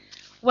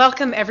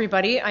Welcome,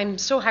 everybody. I'm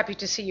so happy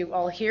to see you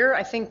all here.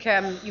 I think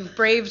you've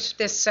braved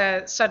this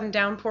sudden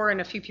downpour, and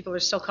a few people are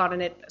still caught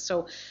in it.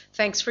 So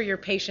thanks for your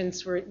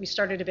patience. We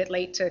started a bit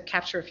late to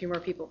capture a few more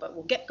people, but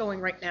we'll get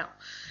going right now.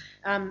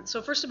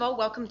 So first of all,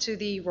 welcome to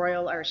the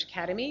Royal Irish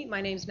Academy.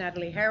 My name's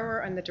Natalie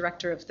Harrower. I'm the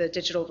director of the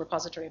Digital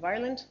Repository of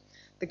Ireland,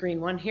 the green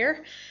one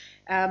here.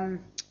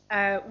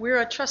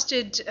 We're a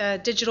trusted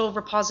digital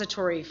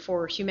repository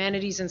for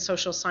humanities and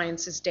social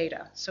sciences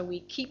data. So we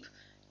keep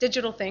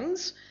digital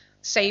things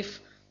safe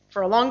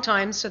for a long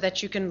time so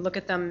that you can look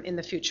at them in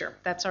the future.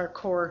 That's our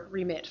core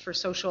remit for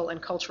social and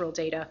cultural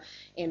data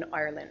in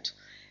Ireland.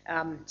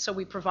 So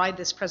we provide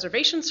this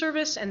preservation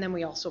service, and then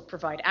we also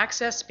provide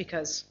access,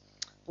 because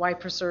why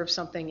preserve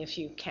something if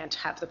you can't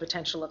have the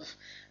potential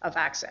of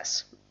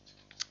access?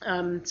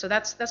 So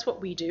that's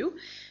what we do.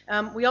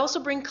 We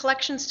also bring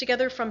collections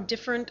together from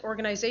different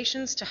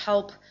organizations to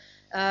help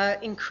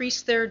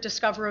increase their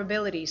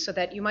discoverability, so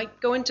that you might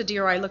go into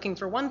DRI looking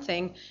for one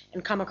thing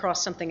and come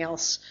across something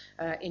else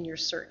in your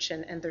search,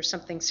 and there's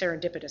something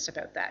serendipitous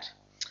about that.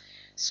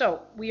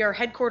 So we are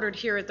headquartered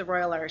here at the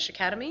Royal Irish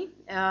Academy,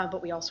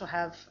 but we also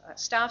have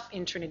staff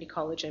in Trinity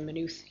College and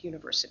Maynooth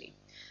University.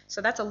 So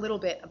that's a little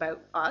bit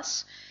about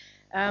us.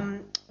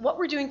 What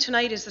we're doing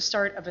tonight is the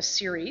start of a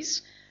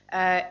series.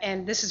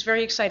 And this is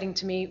very exciting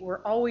to me.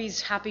 We're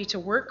always happy to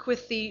work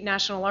with the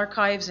National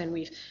Archives, and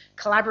we've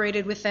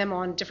collaborated with them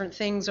on different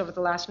things over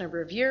the last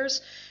number of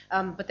years.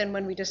 But then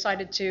when we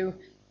decided to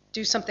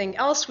do something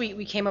else,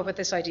 we came up with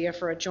this idea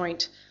for a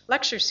joint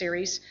lecture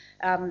series.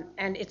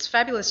 And it's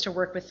fabulous to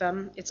work with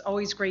them. It's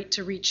always great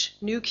to reach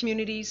new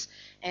communities.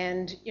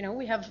 And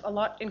we have a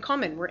lot in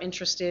common. We're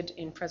interested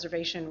in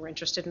preservation. We're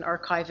interested in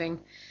archiving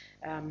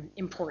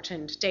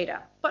important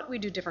data. But we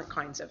do different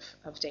kinds of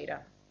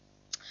data.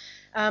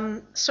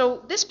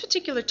 So this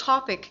particular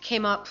topic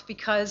came up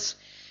because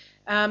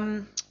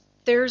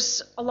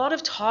there's a lot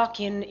of talk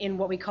in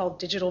what we call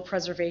digital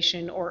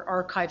preservation or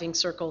archiving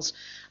circles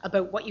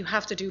about what you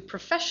have to do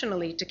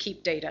professionally to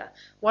keep data.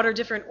 What are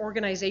different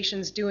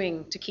organizations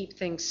doing to keep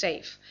things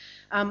safe?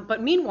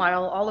 But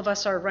meanwhile, all of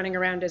us are running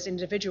around as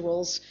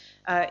individuals,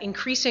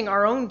 increasing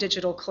our own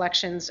digital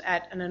collections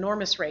at an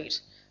enormous rate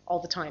all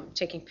the time,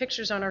 taking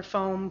pictures on our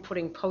phone,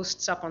 putting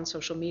posts up on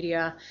social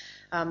media,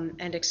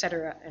 and et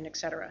cetera, and et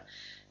cetera.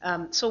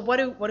 So what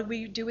do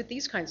we do with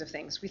these kinds of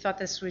things? We thought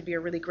this would be a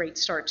really great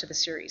start to the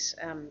series.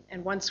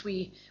 And when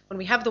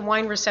we have the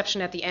wine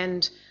reception at the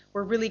end,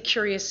 we're really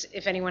curious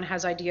if anyone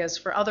has ideas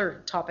for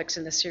other topics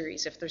in the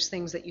series, if there's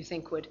things that you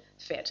think would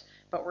fit.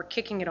 But we're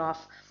kicking it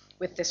off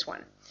with this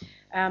one.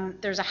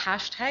 There's a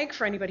hashtag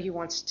for anybody who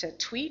wants to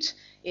tweet.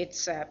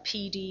 It's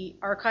PD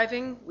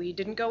archiving. We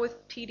didn't go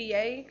with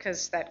PDA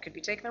because that could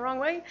be taken the wrong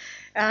way.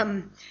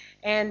 And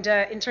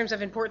in terms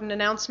of important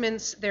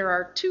announcements, there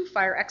are 2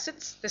 fire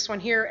exits, this one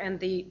here and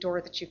the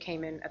door that you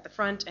came in at the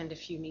front. And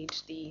if you need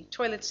the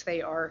toilets,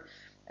 they are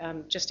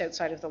just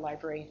outside of the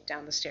library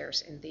down the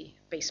stairs in the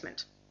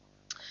basement.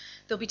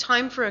 There'll be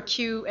time for a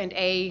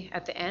Q&A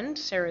at the end.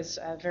 Sarah's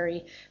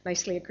very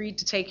nicely agreed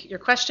to take your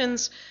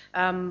questions,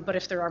 but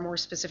if there are more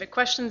specific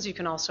questions, you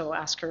can also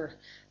ask her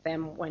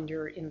them when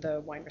you're in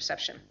the wine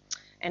reception.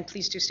 And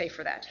please do stay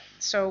for that.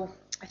 So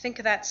I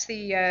think that's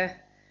the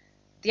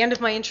end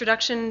of my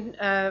introduction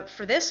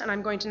for this, and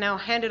I'm going to now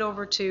hand it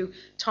over to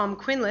Tom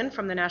Quinlan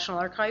from the National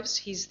Archives.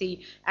 He's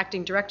the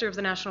acting director of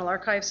the National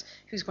Archives,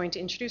 who's going to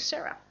introduce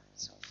Sarah.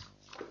 So.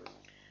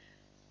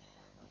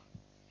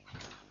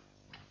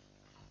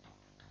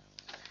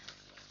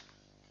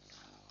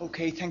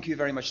 Okay, thank you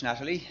very much,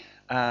 Natalie.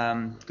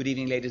 Good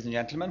evening, ladies and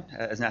gentlemen.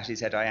 As Natalie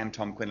said, I am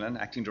Tom Quinlan,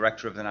 Acting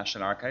Director of the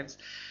National Archives.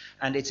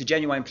 And it's a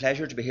genuine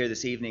pleasure to be here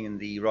this evening in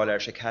the Royal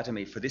Irish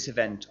Academy for this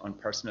event on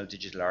personal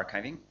digital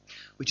archiving,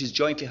 which is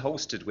jointly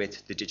hosted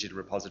with the Digital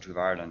Repository of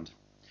Ireland.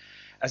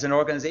 As an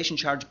organisation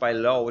charged by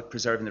law with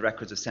preserving the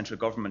records of central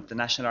government, the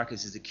National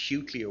Archives is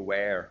acutely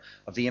aware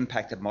of the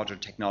impact that modern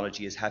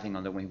technology is having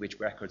on the way in which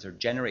records are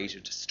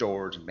generated,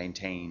 stored and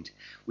maintained.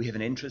 We have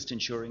an interest in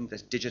ensuring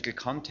that digital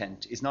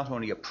content is not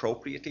only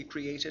appropriately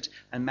created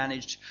and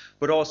managed,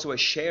 but also a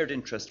shared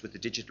interest with the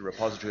Digital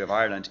Repository of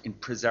Ireland in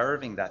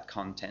preserving that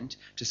content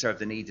to serve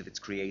the needs of its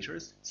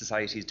creators,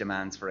 society's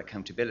demands for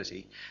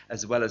accountability,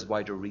 as well as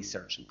wider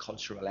research and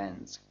cultural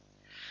ends.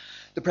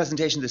 The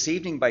presentation this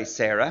evening by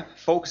Sarah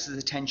focuses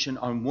attention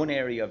on one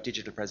area of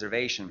digital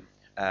preservation,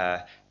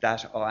 and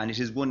it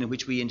is one in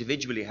which we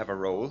individually have a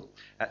role,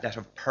 that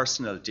of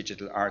personal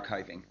digital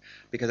archiving.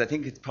 Because I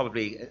think it's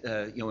probably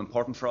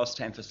important for us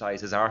to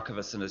emphasise as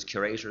archivists and as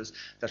curators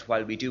that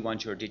while we do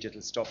want your digital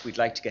stuff, we'd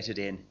like to get it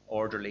in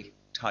orderly,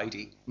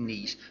 tidy,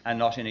 neat, and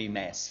not in a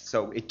mess.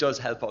 So it does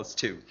help us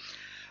too.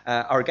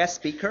 Our guest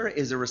speaker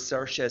is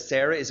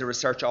Sarah is a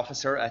research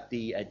officer at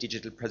the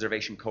Digital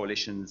Preservation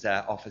Coalition's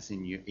office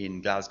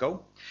in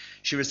Glasgow.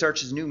 She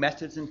researches new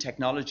methods and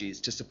technologies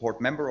to support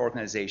member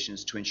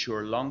organisations to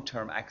ensure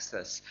long-term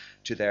access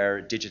to their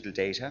digital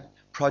data,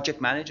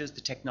 project manages the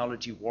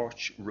Technology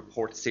Watch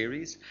report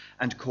series,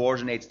 and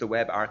coordinates the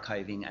Web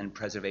Archiving and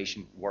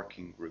Preservation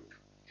Working Group.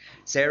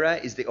 Sarah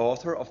is the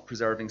author of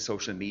Preserving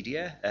Social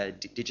Media, a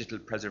Digital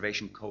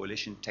Preservation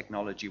Coalition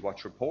Technology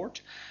Watch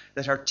report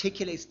that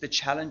articulates the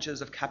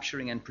challenges of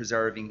capturing and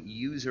preserving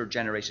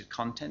user-generated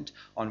content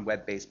on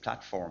web-based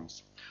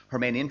platforms. Her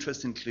main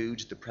interests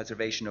include the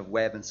preservation of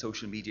web and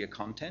social media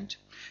content,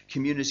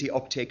 community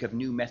uptake of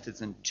new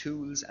methods and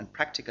tools, and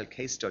practical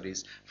case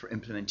studies for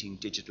implementing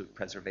digital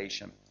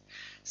preservation.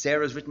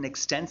 Sarah has written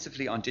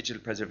extensively on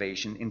digital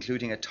preservation,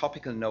 including a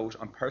topical note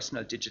on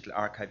personal digital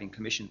archiving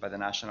commissioned by the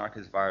National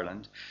Archives of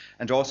Ireland,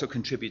 and also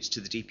contributes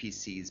to the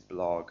DPC's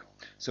blog.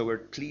 So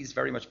we're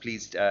very much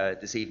pleased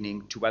this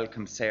evening to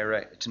welcome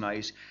Sarah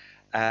tonight,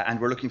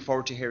 and we're looking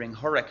forward to hearing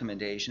her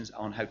recommendations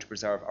on how to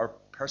preserve our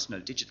personal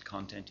digital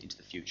content into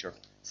the future.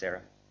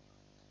 Sarah.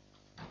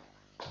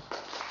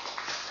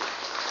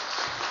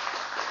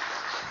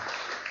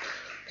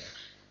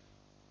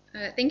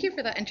 Thank you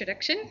for that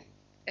introduction.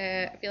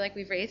 I feel like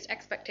we've raised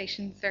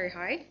expectations very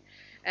high,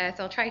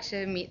 so I'll try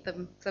to meet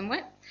them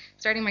somewhat.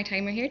 Starting my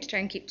timer here to try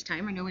and keep to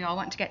time. I know we all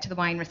want to get to the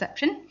wine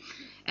reception.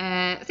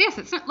 So yes,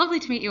 it's lovely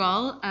to meet you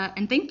all,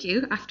 and thank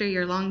you after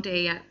your long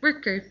day at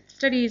work or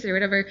studies or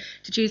whatever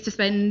to choose to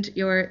spend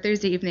your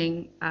Thursday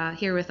evening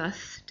here with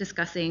us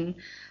discussing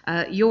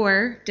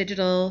your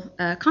digital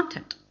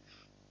content.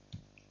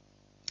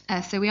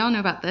 So we all know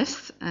about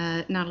this.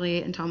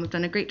 Natalie and Tom have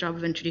done a great job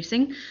of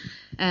introducing.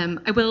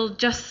 I will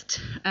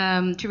just,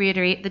 to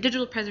reiterate, the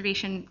Digital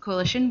Preservation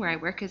Coalition, where I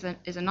work, is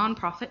a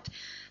non-profit,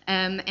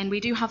 and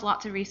we do have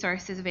lots of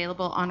resources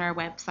available on our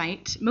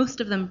website, most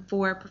of them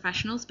for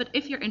professionals. But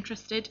if you're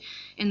interested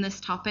in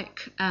this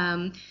topic,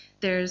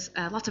 there's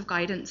lots of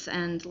guidance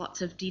and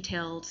lots of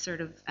detailed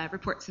sort of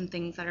reports and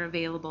things that are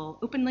available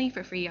openly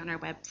for free on our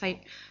website.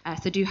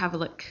 So do have a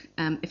look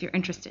if you're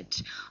interested.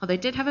 Although I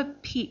did have a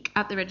peek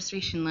at the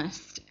registration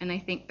list, and I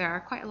think there are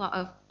quite a lot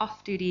of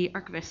off-duty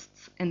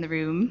archivists in the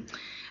room.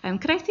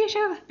 Could I see a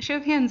show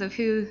of hands of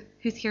who's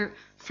here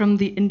from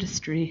the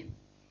industry?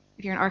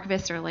 If you're an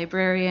archivist or a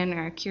librarian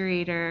or a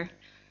curator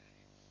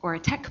or a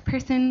tech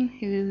person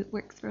who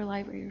works for a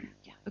library.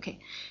 Yeah, okay.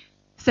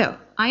 So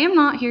I am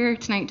not here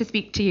tonight to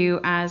speak to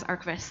you as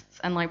archivists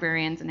and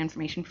librarians and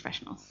information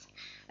professionals.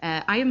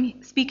 I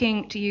am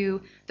speaking to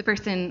you, the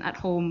person at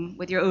home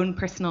with your own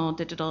personal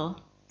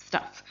digital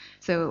stuff.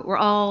 So we're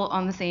all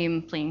on the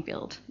same playing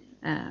field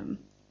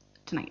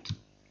tonight.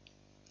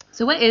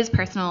 So what is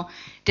personal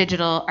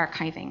digital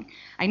archiving?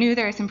 I knew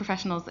there are some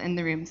professionals in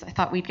the room, so I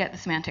thought we'd get the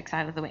semantics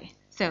out of the way.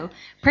 So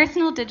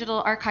personal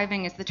digital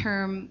archiving is the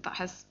term that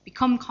has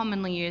become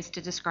commonly used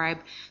to describe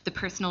the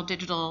personal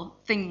digital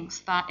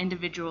things that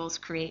individuals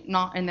create,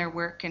 not in their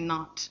work and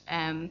not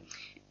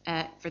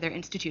for their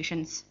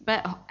institutions,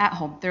 but at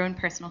home, their own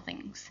personal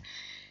things.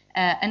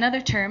 Another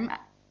term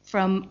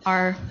from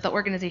the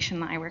organization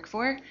that I work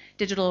for,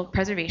 digital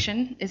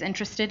preservation, is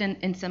interested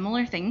in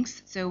similar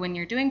things. So when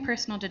you're doing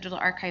personal digital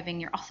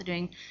archiving, you're also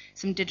doing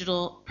some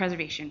digital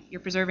preservation. You're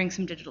preserving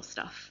some digital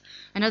stuff.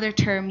 Another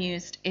term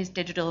used is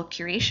digital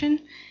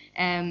curation.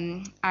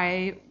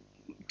 I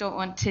don't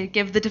want to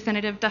give the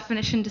definitive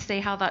definition to say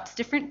how that's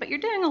different, but you're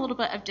doing a little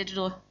bit of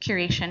digital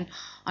curation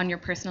on your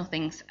personal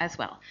things as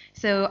well.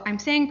 So I'm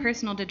saying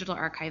personal digital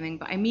archiving,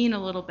 but I mean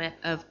a little bit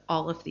of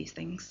all of these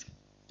things.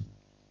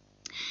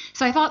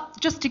 So I thought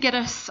just to get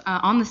us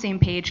on the same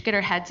page, get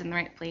our heads in the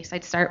right place,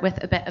 I'd start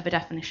with a bit of a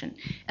definition.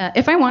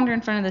 If I wander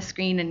in front of the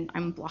screen and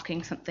I'm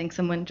blocking something,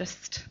 someone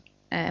just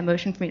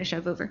motion for me to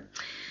shove over.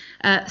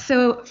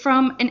 So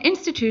from an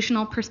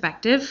institutional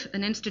perspective,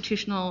 an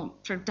institutional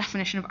sort of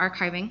definition of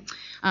archiving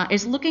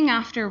is looking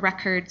after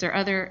records or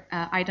other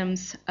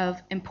items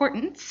of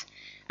importance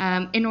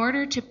in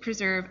order to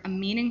preserve a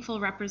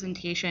meaningful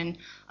representation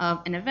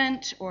of an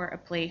event or a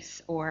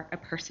place or a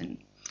person.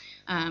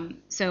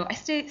 So I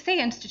say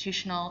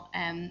institutional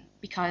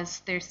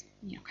because there's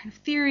kind of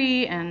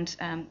theory and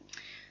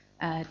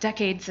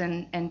decades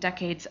and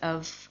decades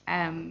of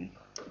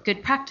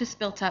good practice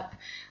built up,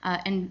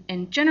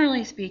 and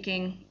generally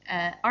speaking,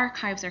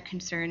 archives are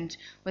concerned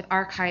with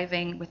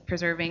archiving, with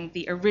preserving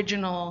the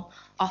original,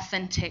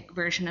 authentic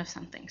version of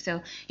something.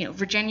 So,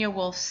 Virginia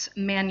Woolf's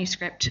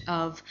manuscript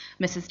of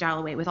Mrs.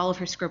 Dalloway with all of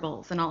her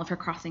scribbles and all of her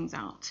crossings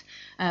out,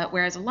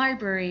 whereas a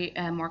library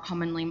more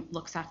commonly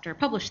looks after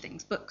published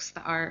things, books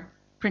that are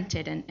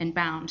printed and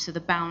bound, so the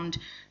bound,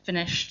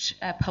 finished,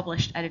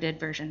 published, edited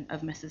version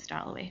of Mrs.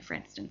 Dalloway, for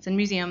instance. And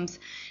museums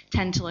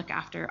tend to look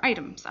after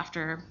items,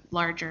 after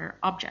larger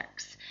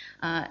objects.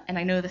 And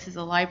I know this is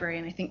a library,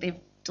 and I think they've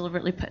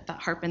deliberately put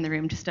that harp in the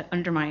room just to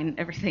undermine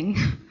everything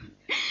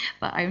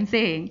that I'm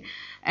saying.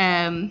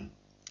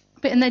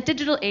 But in the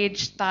digital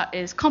age, that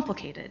is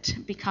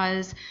complicated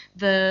because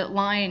the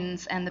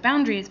lines and the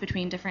boundaries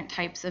between different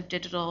types of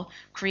digital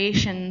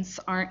creations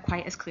aren't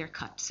quite as clear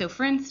cut. So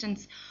for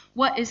instance,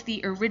 what is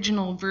the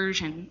original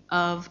version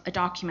of a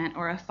document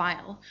or a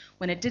file?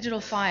 When a digital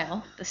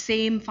file, the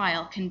same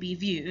file, can be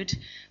viewed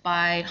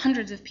by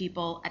hundreds of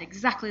people at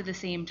exactly the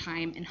same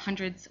time in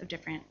hundreds of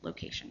different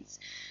locations.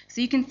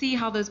 So you can see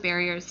how those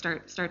barriers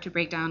start to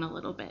break down a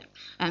little bit.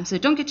 So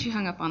don't get too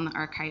hung up on the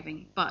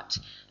archiving, but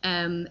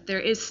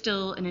there is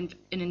still an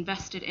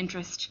invested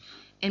interest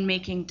in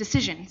making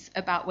decisions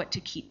about what to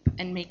keep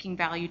and making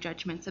value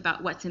judgments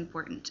about what's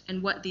important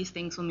and what these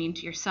things will mean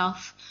to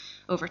yourself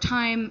over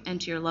time and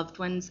to your loved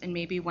ones and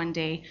maybe one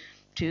day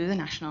to the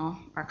National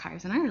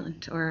Archives in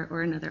Ireland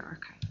or another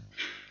archive.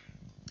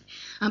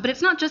 But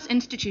it's not just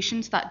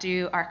institutions that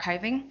do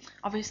archiving.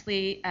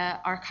 Obviously,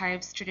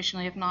 archives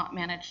traditionally have not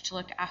managed to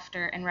look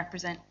after and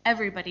represent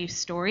everybody's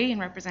story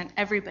and represent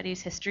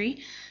everybody's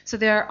history. So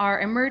there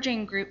are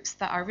emerging groups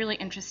that are really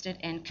interested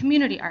in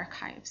community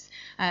archives.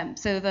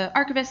 So the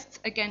Archivists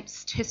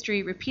Against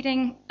History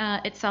Repeating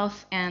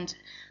itself and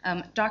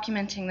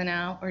Documenting the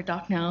Now, or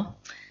DocNow,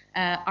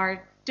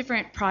 are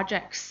different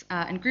projects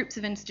and groups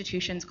of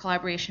institutions,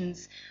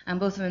 collaborations,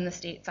 both of them in the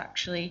States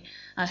actually,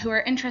 who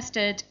are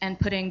interested in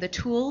putting the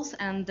tools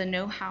and the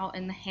know-how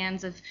in the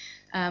hands of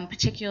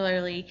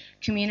particularly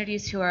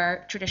communities who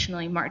are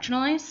traditionally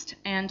marginalized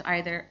and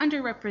either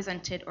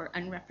underrepresented or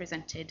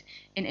unrepresented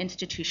in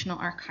institutional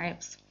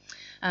archives.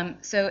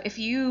 So if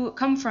you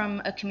come from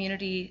a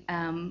community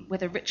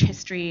with a rich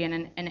history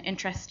and an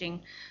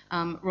interesting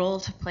role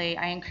to play,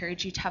 I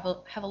encourage you to have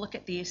a look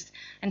at these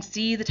and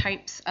see the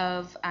types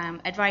of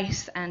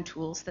advice and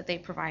tools that they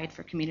provide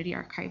for community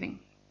archiving.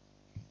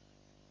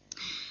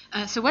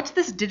 So what's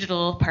this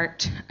digital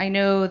part? I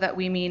know that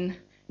we mean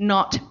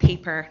not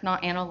paper,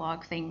 not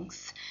analog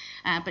things.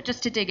 But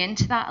just to dig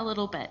into that a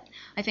little bit,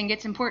 I think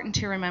it's important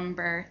to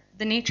remember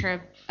the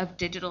nature of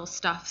digital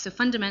stuff. So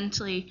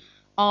fundamentally,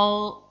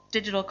 all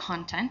digital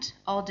content,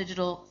 all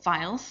digital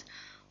files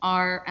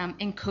are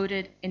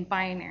encoded in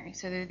binary.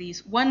 So they're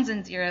these ones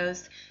and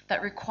zeros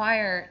that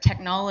require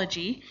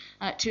technology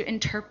to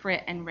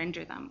interpret and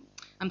render them.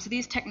 So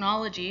these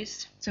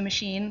technologies, so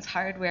machines,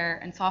 hardware,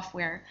 and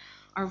software,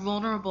 are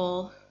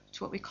vulnerable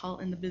to what we call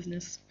in the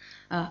business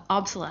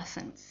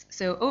obsolescence.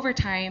 So over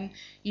time,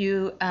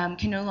 you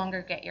can no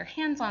longer get your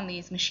hands on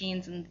these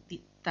machines and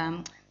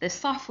this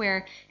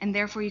software, and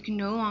therefore you can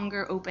no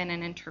longer open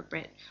and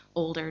interpret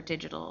older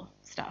digital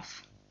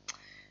stuff.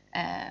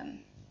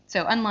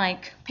 So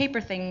unlike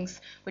paper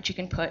things, which you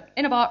can put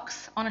in a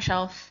box on a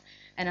shelf,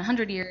 and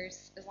 100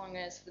 years, as long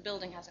as the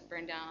building hasn't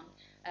burned down,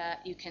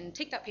 you can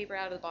take that paper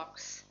out of the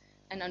box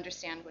and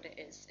understand what it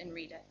is and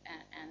read it,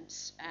 and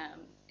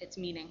it's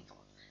meaningful,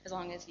 as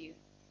long as you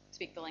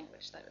speak the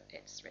language that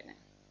it's written in.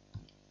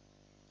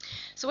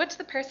 So what's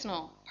the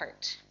personal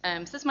part?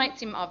 So this might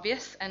seem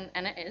obvious, and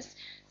it is.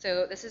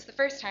 So this is the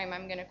first time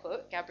I'm going to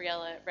quote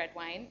Gabriella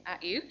Redwine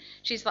at you.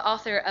 She's the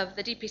author of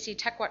the DPC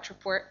Tech Watch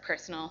report,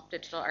 Personal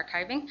Digital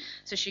Archiving.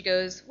 So she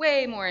goes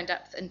way more in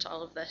depth into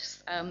all of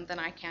this than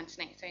I can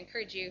tonight. So I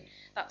encourage you,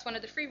 that's one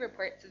of the free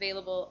reports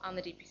available on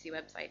the DPC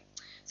website.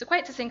 So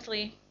quite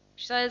succinctly,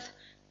 she says,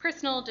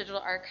 personal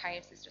digital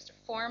archives is just a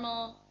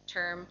formal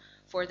term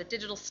for the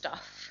digital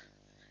stuff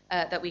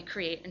that we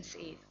create and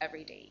save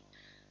every day.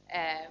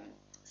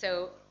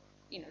 So,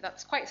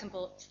 that's quite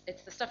simple.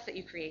 It's the stuff that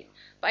you create.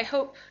 But I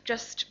hope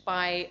just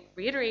by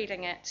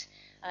reiterating it,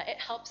 it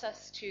helps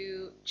us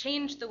to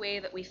change the way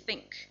that we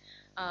think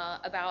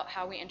about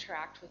how we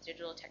interact with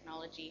digital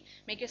technology,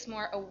 make us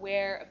more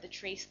aware of the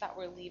trace that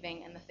we're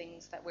leaving and the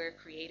things that we're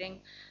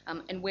creating,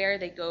 and where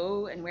they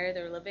go and where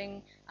they're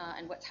living,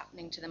 and what's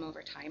happening to them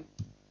over time.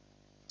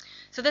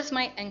 So this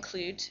might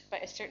include,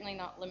 but is certainly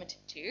not limited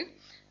to,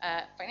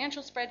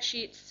 financial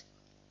spreadsheets,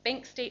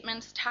 bank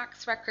statements,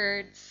 tax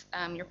records,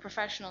 your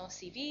professional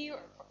CV or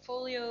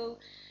portfolio,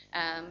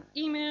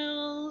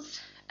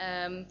 emails,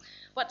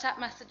 WhatsApp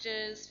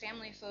messages,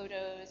 family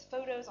photos,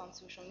 photos on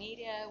social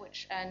media,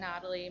 which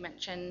Natalie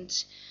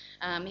mentioned,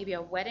 maybe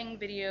a wedding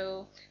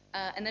video.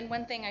 And then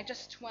one thing I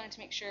just wanted to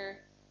make sure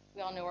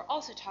we all know we're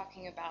also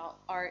talking about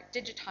are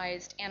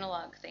digitized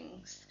analog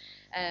things.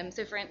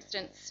 So for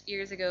instance,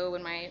 years ago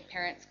when my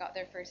parents got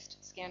their first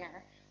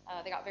scanner,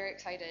 they got very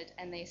excited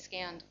and they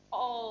scanned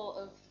all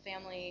of the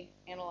family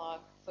analog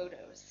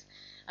photos.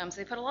 So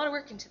they put a lot of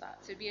work into that.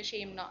 So it'd be a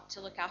shame not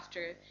to look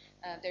after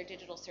their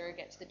digital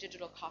surrogates, the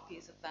digital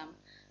copies of them,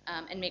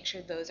 and make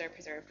sure those are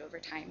preserved over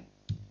time.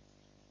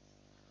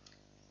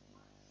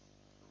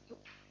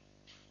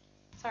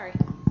 Sorry.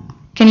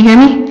 Can you hear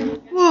me?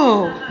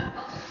 Whoa.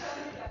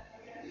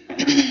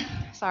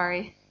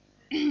 Sorry.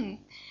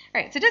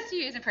 All right, so just to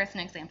use a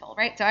personal example,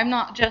 right? So I'm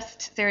not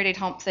just Sarah Day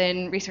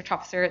Thompson, research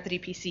officer at the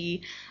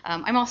DPC.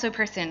 I'm also a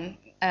person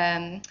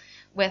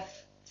with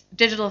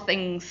digital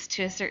things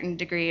to a certain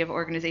degree of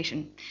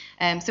organization.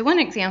 So one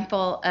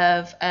example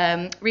of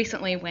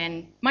recently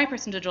when my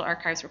personal digital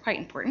archives were quite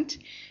important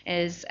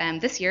is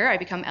this year I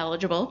become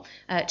eligible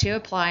to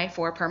apply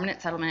for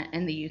permanent settlement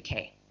in the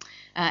UK.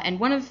 And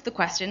one of the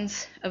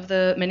questions of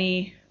the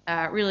many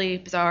really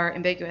bizarre,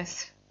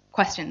 ambiguous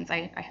questions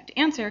I had to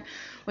answer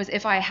was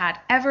if I had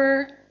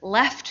ever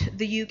left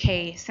the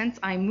UK since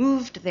I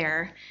moved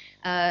there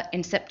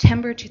in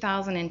September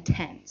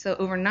 2010. So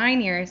over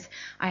 9 years,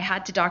 I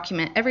had to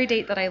document every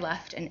date that I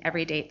left and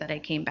every date that I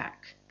came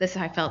back. This is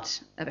how I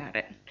felt about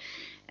it.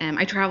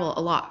 I travel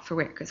a lot for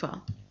work as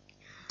well.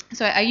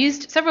 So I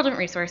used several different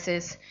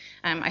resources.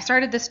 I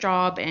started this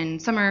job in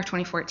summer of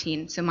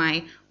 2014. So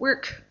my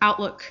work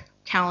Outlook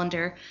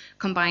calendar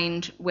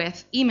combined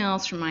with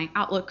emails from my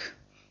Outlook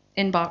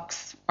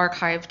inbox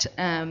archived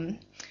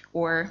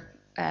or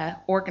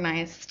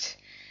organized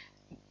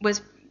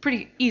was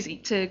pretty easy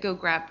to go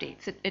grab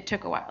dates. It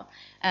took a while.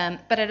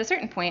 But at a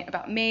certain point,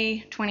 about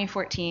May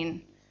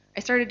 2014, I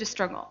started to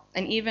struggle.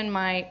 And even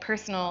my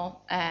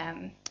personal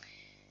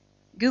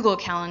Google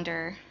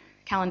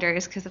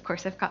calendars, because of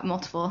course I've got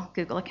multiple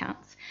Google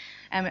accounts,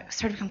 it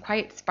started to become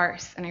quite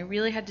sparse. And I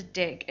really had to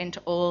dig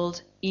into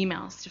old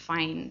emails to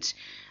find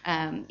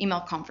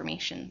email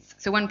confirmations.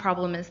 So one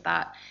problem is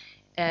that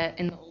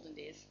in the olden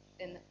days,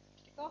 did it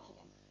go off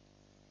again?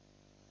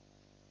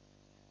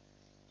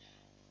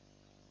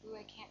 Ooh,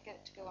 I can't get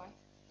it to go on.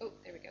 Oh,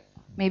 there we go.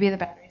 Maybe the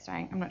battery's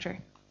dying. I'm not sure.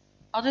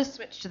 I'll just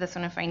switch to this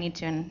one if I need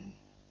to and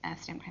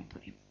stand behind the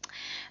podium.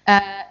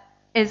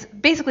 Is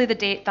basically the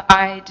date that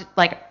I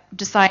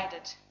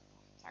decided,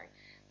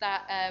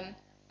 that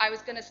I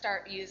was going to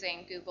start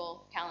using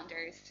Google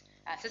Calendars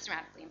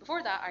systematically. And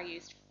before that, I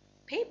used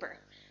paper.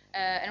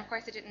 And of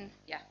course, I didn't.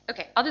 Yeah.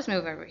 Okay. I'll just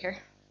move over here.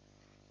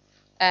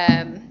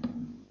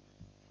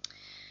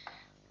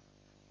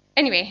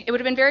 Anyway, it would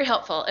have been very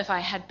helpful if I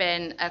had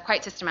been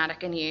quite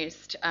systematic and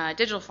used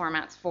digital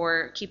formats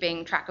for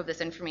keeping track of this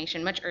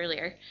information much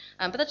earlier.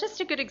 But that's just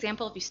a good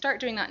example. If you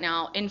start doing that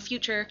now, in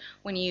future,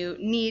 when you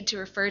need to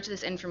refer to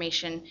this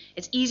information,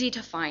 it's easy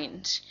to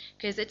find.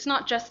 Because it's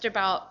not just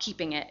about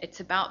keeping it, it's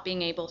about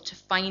being able to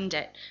find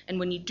it. And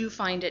when you do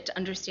find it, to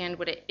understand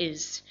what it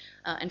is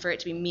and for it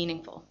to be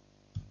meaningful.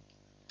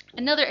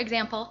 Another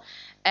example,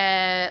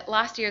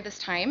 last year this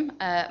time,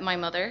 my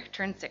mother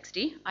turned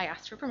 60. I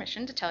asked for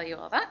permission to tell you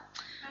all that.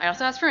 I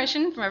also asked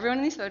permission from everyone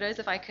in these photos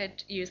if I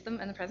could use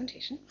them in the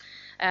presentation.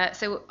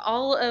 So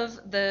all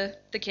of the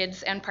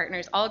kids and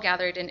partners all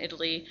gathered in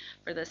Italy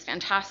for this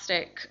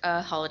fantastic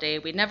holiday.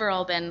 We'd never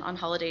all been on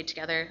holiday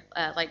together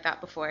like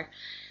that before.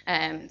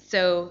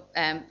 So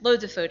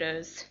loads of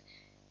photos.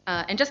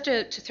 And just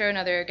to throw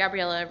another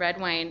Gabriella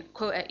Redwine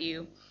quote at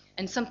you,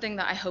 and something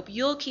that I hope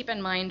you'll keep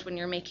in mind when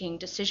you're making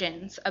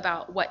decisions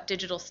about what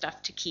digital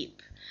stuff to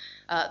keep.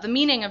 The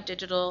meaning of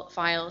digital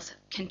files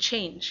can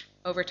change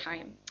over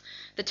time.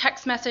 The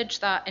text message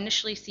that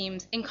initially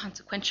seems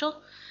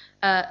inconsequential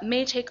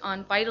may take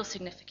on vital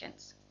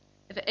significance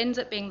if it ends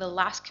up being the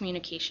last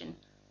communication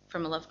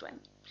from a loved one.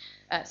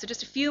 So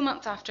just a few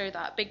months after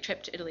that big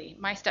trip to Italy,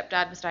 my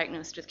stepdad was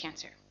diagnosed with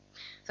cancer.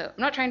 So I'm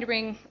not trying to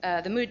bring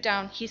the mood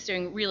down. He's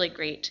doing really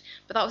great.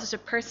 But that was just a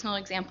personal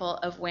example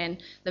of when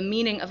the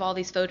meaning of all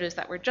these photos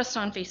that were just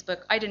on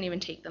Facebook, I didn't even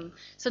take them,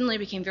 suddenly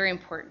became very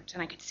important.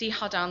 And I could see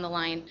how down the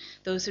line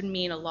those would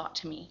mean a lot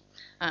to me.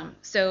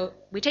 So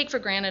we take for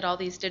granted all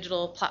these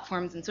digital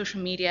platforms and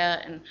social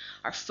media and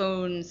our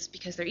phones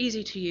because they're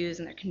easy to use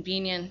and they're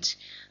convenient.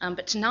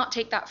 But to not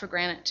take that for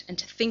granted and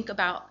to think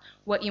about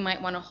what you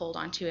might want to hold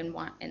on to and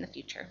want in the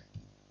future.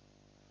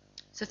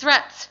 So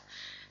threats.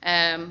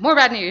 More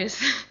bad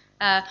news.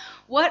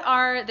 What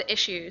are the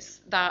issues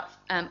that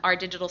our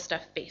digital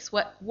stuff face?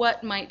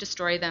 What might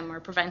destroy them or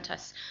prevent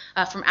us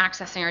from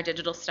accessing our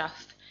digital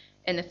stuff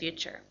in the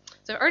future?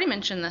 So I've already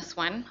mentioned this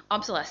one,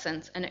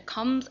 obsolescence, and it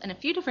comes in a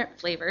few different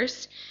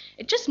flavors.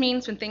 It just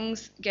means when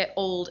things get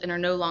old and are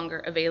no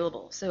longer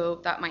available.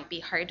 So that might be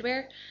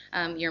hardware.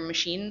 Your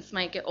machines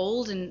might get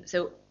old, and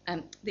so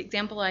the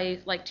example I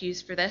like to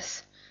use for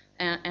this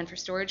and for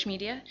storage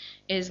media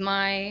is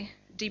my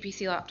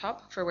DPC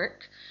laptop for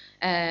work,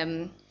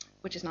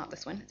 which is not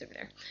this one, it's over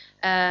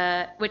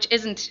there, which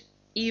isn't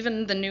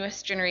even the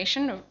newest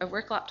generation of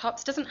work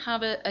laptops, doesn't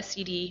have a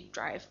CD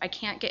drive. I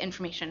can't get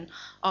information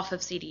off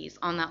of CDs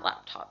on that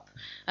laptop.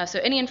 So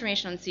any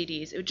information on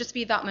CDs, it would just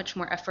be that much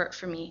more effort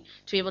for me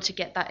to be able to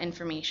get that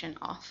information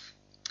off.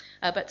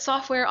 But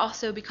software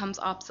also becomes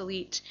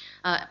obsolete.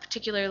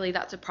 Particularly,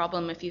 that's a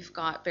problem if you've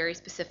got very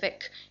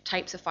specific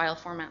types of file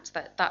formats,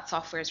 that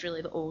software is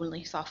really the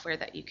only software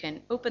that you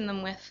can open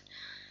them with.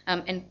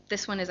 And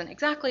this one isn't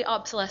exactly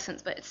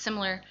obsolescence, but it's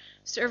similar.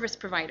 Service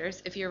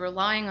providers, if you're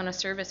relying on a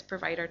service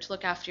provider to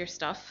look after your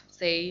stuff,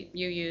 say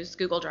you use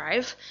Google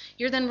Drive,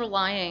 you're then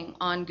relying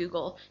on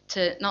Google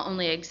to not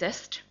only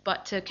exist,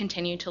 but to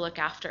continue to look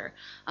after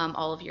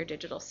all of your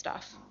digital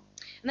stuff.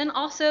 And then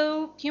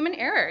also human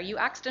error. You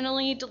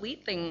accidentally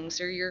delete things,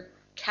 or your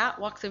cat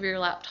walks over your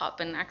laptop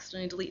and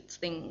accidentally deletes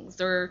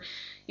things, or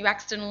you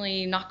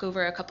accidentally knock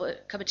over a cup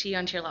of tea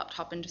onto your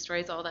laptop and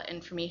destroys all that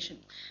information.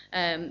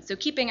 So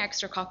keeping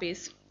extra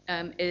copies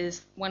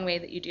is one way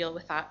that you deal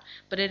with that,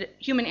 but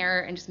human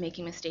error and just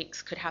making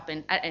mistakes could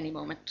happen at any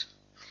moment.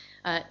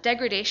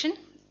 Degradation,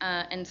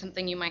 and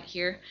something you might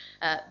hear,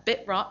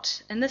 bit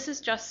rot, and this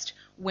is just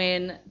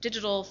when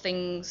digital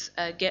things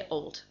get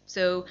old.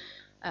 So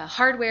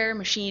hardware,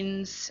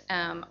 machines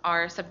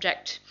are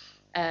subject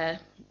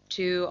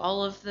to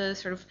all of the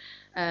sort of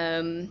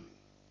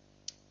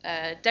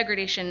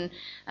degradation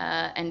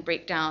and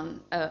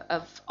breakdown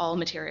of all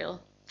material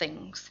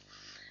things.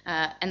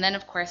 And then,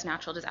 of course,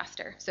 natural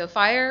disaster. So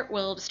fire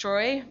will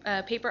destroy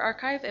a paper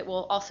archive. It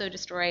will also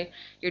destroy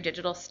your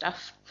digital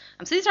stuff.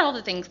 So these are all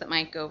the things that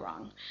might go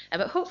wrong.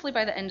 But hopefully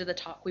by the end of the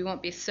talk, we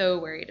won't be so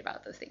worried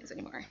about those things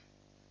anymore.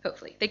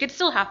 hopefully. They could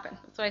still happen.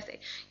 That's what I say.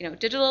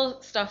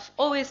 Digital stuff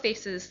always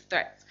faces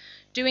threats.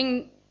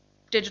 Doing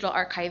digital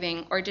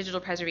archiving or digital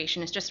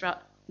preservation is just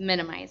about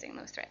minimizing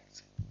those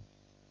threats.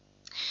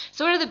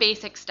 So what are the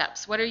basic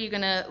steps? What are you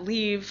going to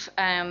leave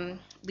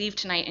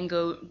tonight and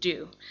go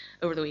do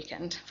over the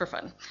weekend for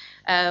fun?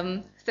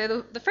 So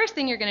the first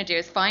thing you're going to do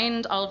is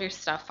find all of your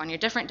stuff on your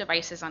different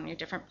devices, on your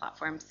different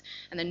platforms,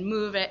 and then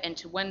move it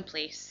into one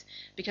place.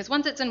 Because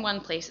once it's in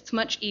one place, it's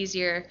much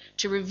easier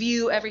to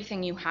review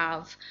everything you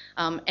have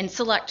and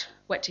select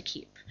what to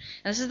keep.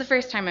 And this is the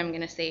first time I'm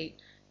going to say,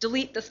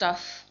 delete the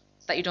stuff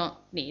that you don't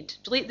need.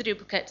 Delete the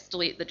duplicates,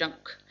 delete the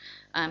junk.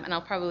 And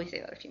I'll probably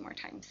say that a few more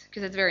times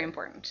because it's very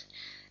important.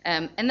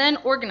 And then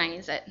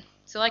organize it.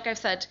 So like I've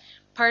said,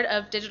 part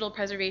of digital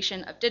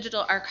preservation, of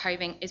digital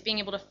archiving, is being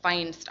able to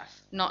find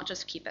stuff, not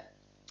just keep it.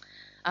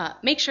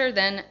 Make sure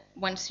then,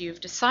 once you've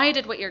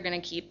decided what you're going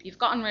to keep, you've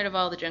gotten rid of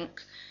all the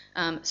junk,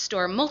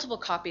 store multiple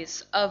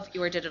copies of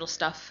your digital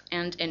stuff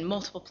and in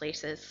multiple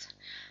places,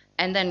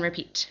 and then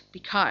repeat,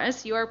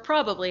 because you are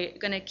probably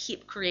going to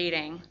keep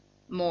creating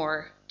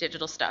more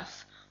digital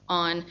stuff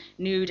on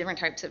new different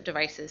types of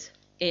devices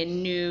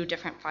in new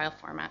different file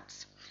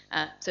formats.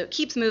 So it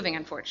keeps moving,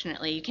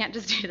 unfortunately. You can't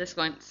just do this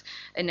once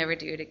and never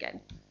do it again.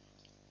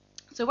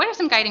 So what are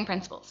some guiding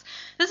principles?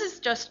 This is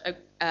just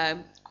a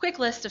quick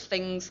list of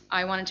things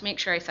I wanted to make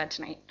sure I said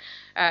tonight.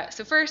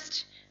 So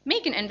first,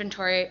 make an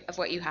inventory of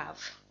what you have,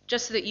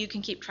 just so that you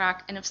can keep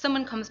track. And if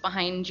someone comes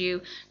behind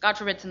you, God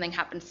forbid something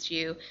happens to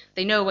you,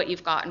 they know what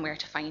you've got and where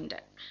to find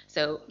it.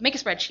 So make a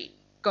spreadsheet.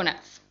 Go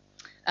nuts.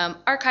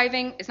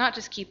 Archiving is not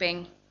just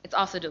keeping, it's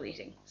also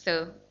deleting.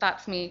 So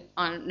that's me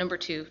on number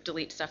 2,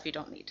 delete stuff you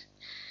don't need.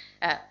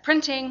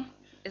 Printing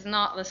is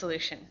not the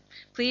solution.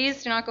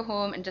 Please do not go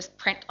home and just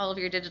print all of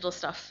your digital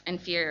stuff in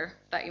fear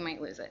that you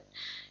might lose it.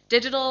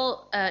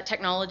 Digital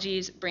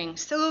technologies bring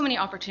so many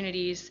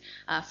opportunities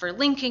for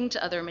linking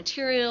to other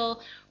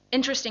material,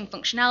 interesting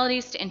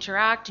functionalities to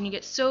interact, and you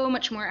get so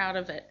much more out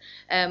of it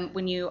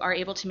when you are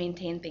able to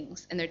maintain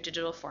things in their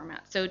digital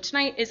format. So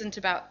tonight isn't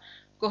about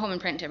go home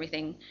and print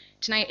everything.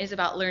 Tonight is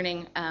about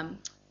learning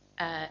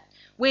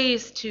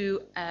ways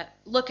to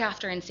look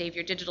after and save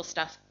your digital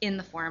stuff in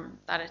the form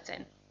that it's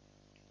in.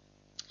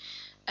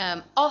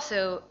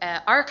 Also,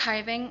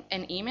 archiving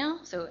an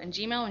email, so in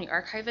Gmail, when you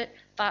archive it,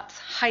 that's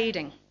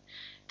hiding.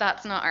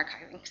 That's not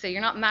archiving. So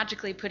you're not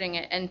magically putting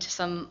it into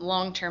some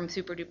long-term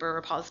super-duper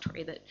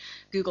repository that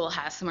Google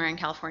has somewhere in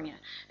California.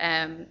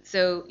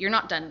 So you're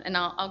not done. And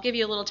I'll give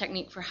you a little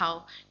technique for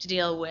how to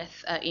deal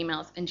with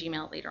emails in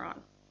Gmail later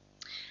on.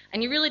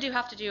 And you really do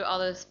have to do all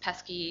those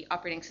pesky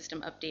operating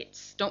system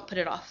updates. Don't put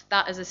it off.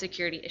 That is a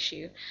security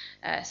issue.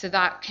 So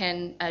that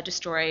can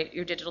destroy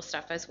your digital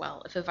stuff as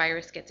well if a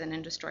virus gets in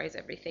and destroys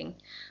everything.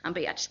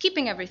 But yeah, just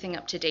keeping everything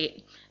up to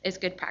date is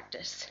good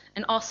practice.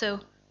 And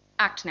also,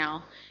 act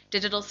now.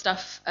 Digital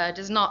stuff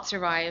does not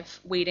survive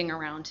waiting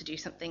around to do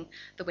something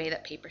the way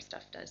that paper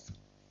stuff does.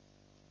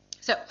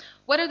 So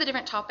what are the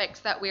different topics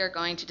that we are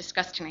going to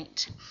discuss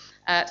tonight?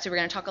 So we're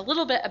going to talk a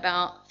little bit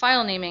about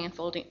file naming and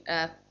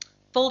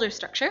folder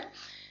structure,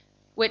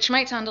 which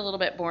might sound a little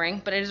bit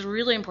boring, but it is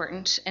really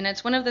important, and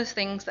it's one of those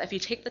things that if you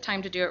take the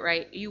time to do it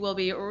right, you will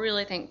be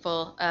really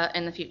thankful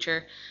in the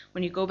future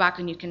when you go back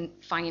and you can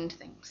find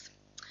things.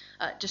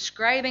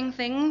 Describing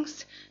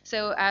things,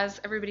 so as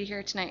everybody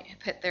here tonight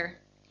put their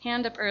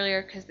hand up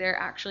earlier because they're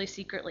actually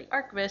secretly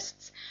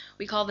archivists,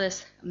 we call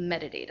this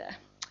metadata.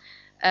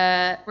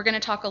 We're going to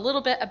talk a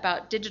little bit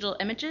about digital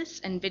images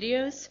and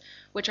videos,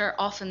 which are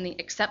often the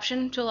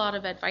exception to a lot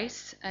of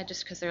advice,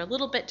 just because they're a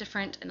little bit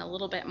different and a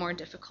little bit more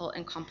difficult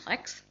and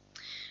complex.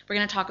 We're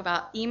going to talk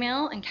about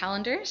email and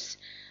calendars,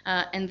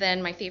 and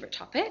then my favorite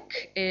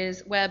topic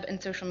is web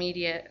and social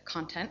media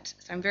content,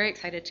 so I'm very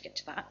excited to get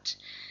to that.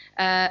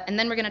 And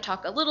then we're going to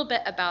talk a little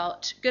bit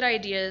about good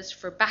ideas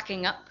for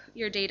backing up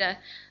your data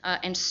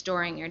and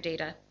storing your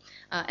data.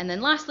 And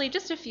then lastly,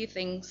 just a few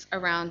things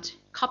around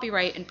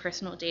copyright and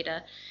personal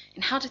data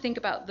and how to think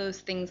about those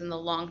things in the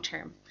long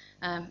term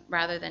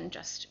rather than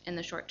just in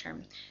the short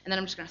term. And then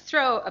I'm just going to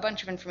throw a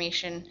bunch of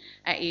information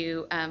at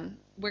you.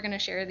 We're going to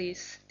share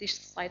these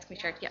slides can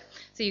be shared. Yeah.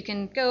 So you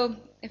can go,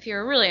 if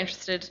you're really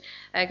interested,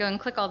 go and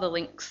click all the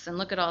links and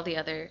look at all the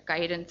other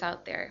guidance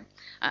out there.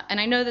 And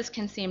I know this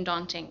can seem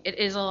daunting. It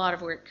is a lot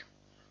of work.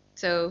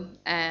 So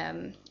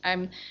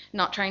I'm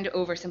not trying to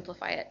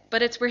oversimplify it,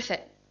 but it's worth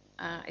it.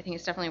 I think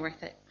it's definitely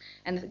worth it.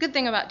 And the good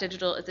thing about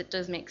digital is it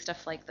does make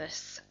stuff like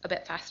this a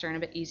bit faster and a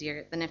bit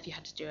easier than if you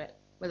had to do it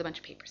with a bunch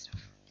of paper stuff.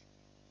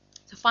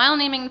 So file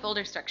naming and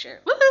folder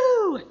structure.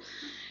 Woohoo!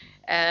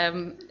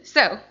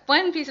 So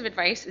one piece of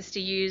advice is to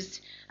use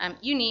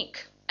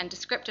unique and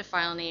descriptive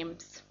file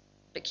names,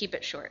 but keep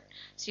it short.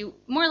 So you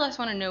more or less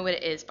want to know what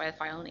it is by the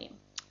file name.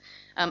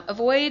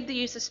 Avoid the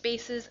use of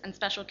spaces and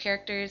special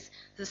characters.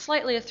 This is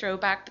slightly a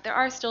throwback, but there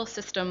are still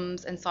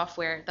systems and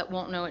software that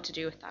won't know what to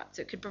do with that,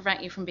 so it could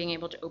prevent you from being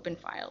able to open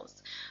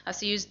files.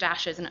 So use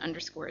dashes and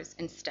underscores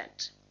instead.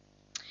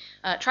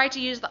 Try to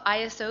use the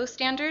ISO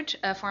standard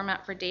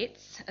format for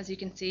dates, as you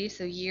can see,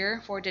 so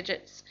year, 4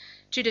 digits,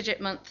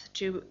 2-digit month,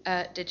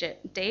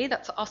 2-digit day.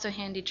 That's also a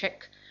handy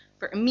trick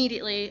for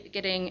immediately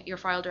getting your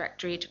file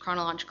directory to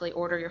chronologically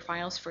order your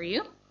files for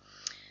you.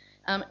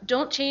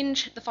 Don't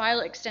change the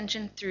file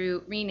extension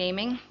through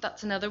renaming.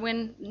 That's another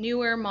one.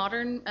 Newer,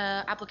 modern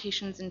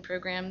applications and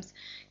programs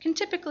can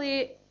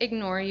typically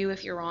ignore you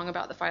if you're wrong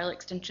about the file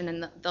extension,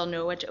 and they'll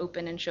know what to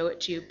open and show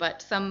it to you,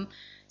 but some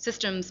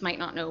systems might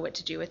not know what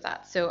to do with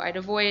that. So I'd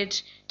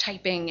avoid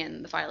typing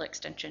in the file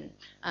extension.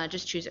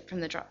 Just choose it from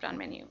the drop-down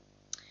menu.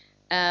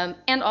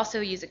 And also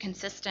use a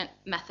consistent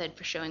method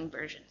for showing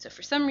versions. So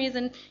for some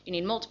reason, you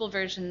need multiple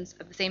versions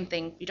of the same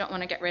thing. You don't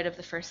want to get rid of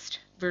the first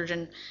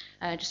version.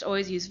 Just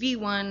always use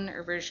V1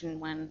 or version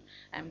 1,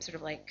 sort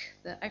of like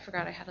I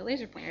forgot I had a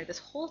laser pointer this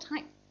whole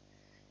time.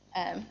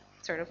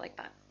 Sort of like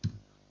that.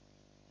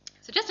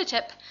 So just a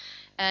tip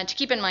to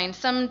keep in mind,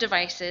 some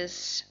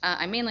devices,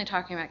 I'm mainly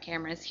talking about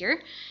cameras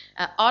here,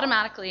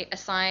 automatically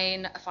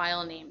assign a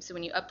file name. So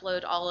when you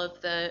upload all of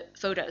the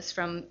photos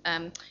from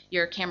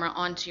your camera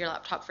onto your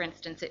laptop, for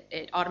instance,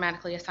 it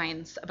automatically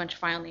assigns a bunch of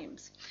file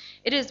names.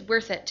 It is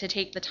worth it to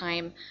take the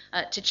time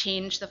to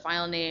change the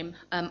file name,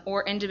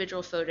 or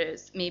individual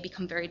photos may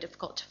become very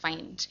difficult to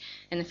find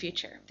in the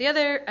future. The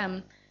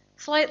other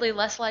slightly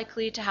less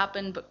likely to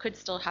happen, but could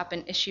still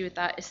happen, issue with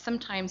that is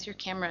sometimes your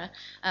camera,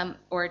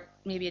 or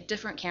maybe a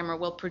different camera,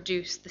 will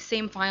produce the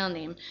same file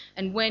name,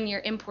 and when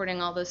you're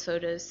importing all those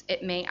photos,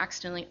 it may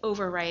accidentally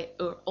overwrite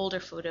older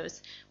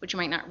photos, which you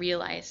might not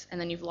realize, and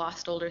then you've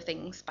lost older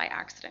things by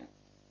accident.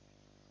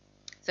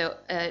 So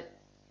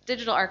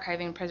digital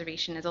archiving and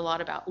preservation is a lot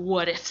about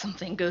what if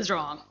something goes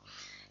wrong.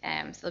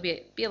 So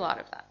there'll be a lot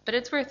of that, but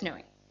it's worth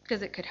knowing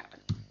because it could happen.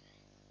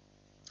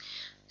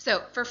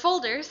 So for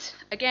folders,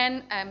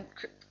 again,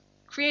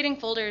 creating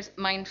folders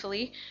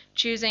mindfully,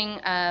 choosing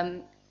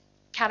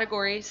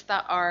categories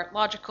that are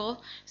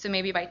logical, so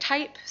maybe by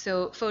type,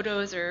 so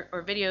photos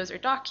or videos or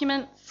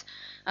documents,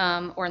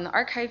 or in the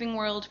archiving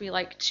world, we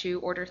like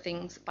to order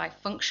things by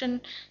function,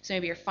 so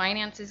maybe your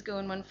finances go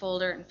in one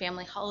folder and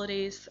family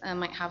holidays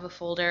might have a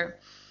folder.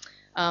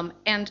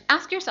 And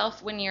ask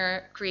yourself when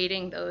you're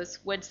creating those,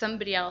 would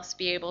somebody else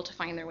be able to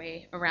find their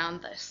way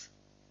around this?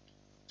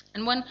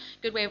 And one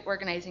good way of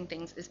organizing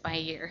things is by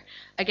year.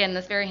 Again,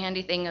 this very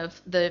handy thing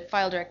of the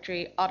file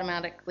directory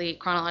automatically,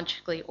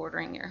 chronologically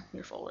ordering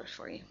your folders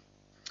for you.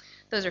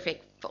 Those are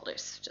fake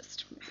folders.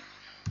 Just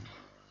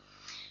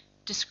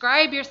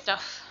describe your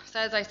stuff. So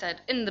as I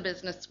said, in the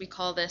business, we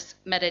call this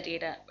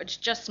metadata,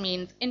 which just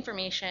means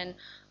information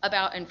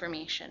about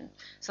information.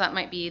 So that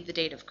might be the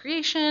date of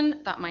creation,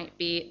 that might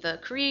be the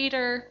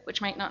creator, which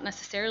might not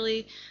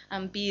necessarily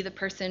be the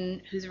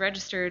person who's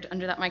registered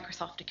under that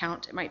Microsoft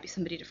account. It might be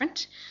somebody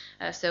different.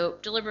 So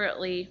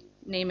deliberately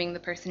naming the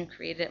person who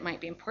created it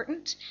might be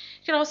important.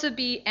 It could also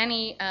be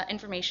any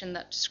information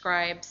that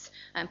describes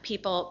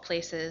people,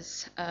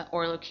 places,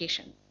 or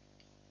location.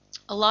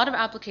 A lot of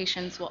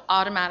applications will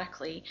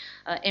automatically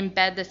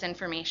embed this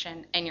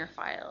information in your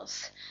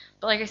files.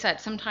 But like I said,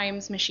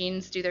 sometimes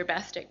machines do their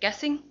best at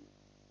guessing.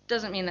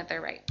 Doesn't mean that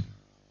they're right.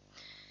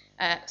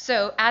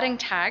 So adding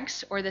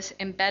tags, or this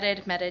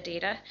embedded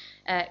metadata,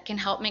 can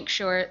help make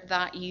sure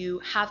that you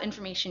have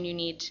information you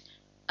need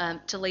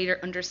to later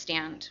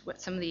understand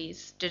what some of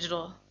these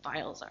digital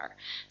files are.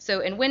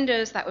 So in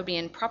Windows, that would be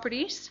in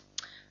Properties.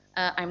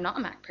 I'm not a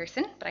Mac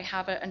person, but I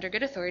have it under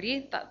good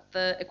authority that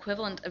the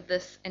equivalent of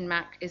this in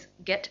Mac is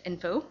get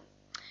info,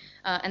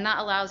 and that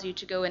allows you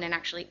to go in and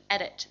actually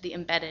edit the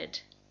embedded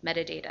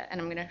metadata, and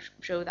I'm going to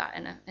show that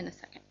in a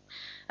second.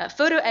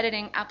 Photo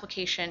editing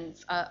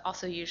applications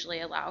also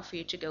usually allow for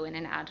you to go in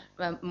and add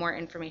more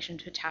information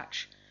to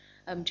attach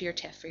to your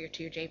TIFF or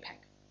to your JPEG.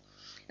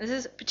 And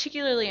this is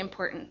particularly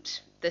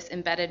important, this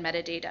embedded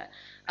metadata,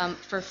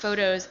 for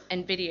photos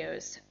and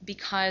videos,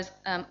 because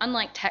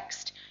unlike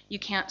text, you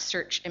can't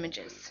search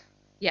images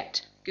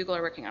yet. Google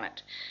are working on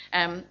it.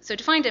 So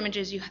to find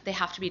images, they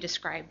have to be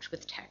described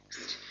with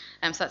text.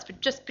 So that's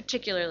just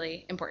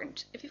particularly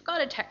important. If you've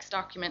got a text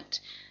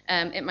document,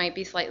 it might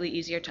be slightly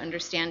easier to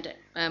understand it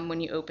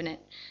when you open it,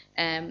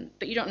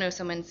 but you don't know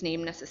someone's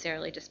name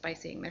necessarily just by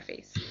seeing their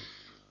face.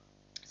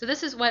 So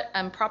this is what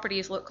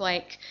properties look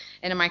like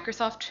in a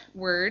Microsoft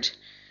Word,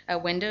 a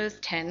Windows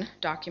 10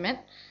 document.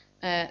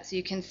 So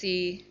you can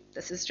see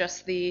this is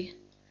just the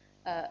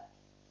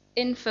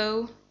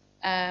info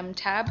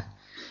tab,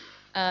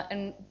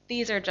 and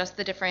these are just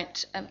the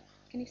different,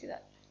 can you see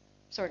that?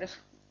 Sort of.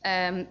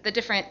 The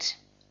different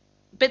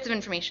bits of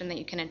information that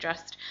you can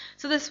adjust.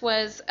 So this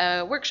was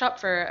a workshop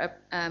for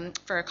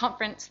a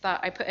conference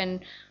that I put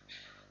in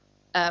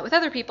with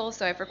other people,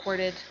 so I've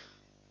recorded.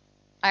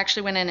 I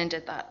actually went in and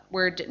did that.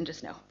 Word didn't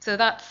just know. So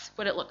that's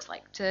what it looks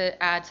like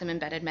to add some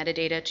embedded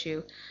metadata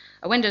to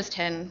a Windows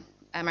 10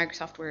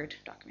 Microsoft Word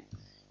document.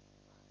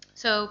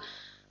 So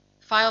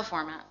file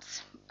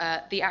formats,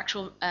 the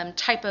actual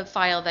type of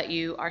file that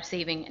you are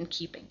saving and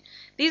keeping.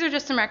 These are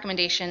just some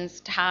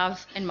recommendations to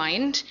have in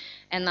mind,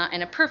 and that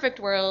in a perfect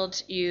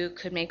world, you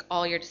could make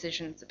all your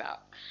decisions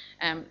about.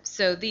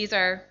 So these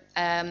are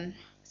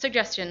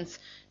suggestions,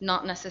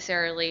 not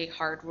necessarily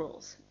hard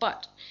rules.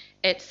 But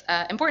it's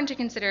important to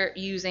consider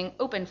using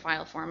open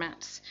file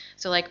formats,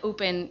 so like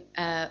open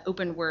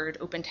Word,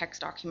 open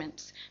text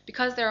documents,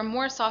 because there are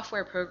more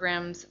software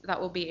programs that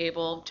will be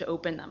able to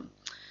open them.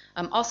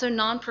 Also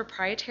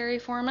non-proprietary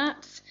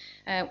formats,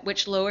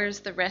 which lowers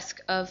the risk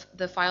of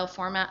the file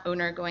format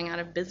owner going out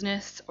of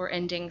business or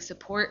ending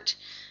support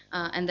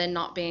and then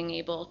not being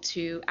able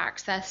to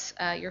access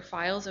your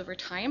files over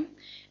time.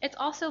 It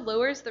also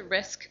lowers the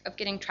risk of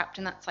getting trapped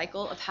in that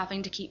cycle of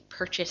having to keep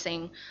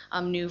purchasing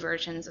new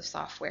versions of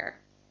software.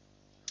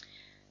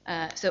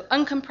 So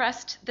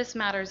uncompressed, this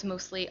matters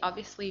mostly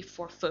obviously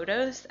for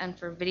photos and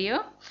for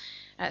video.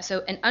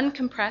 So an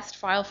uncompressed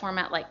file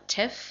format like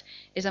TIFF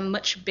is a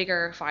much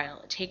bigger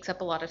file. It takes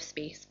up a lot of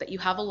space, but you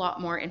have a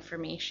lot more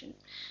information.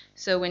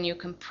 So when you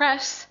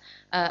compress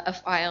a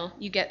file,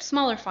 you get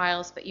smaller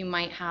files, but you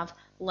might have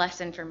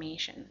less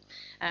information.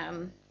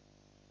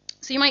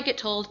 So you might get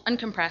told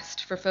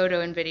uncompressed for photo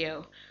and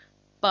video,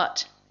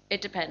 but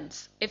it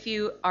depends. If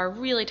you are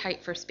really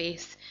tight for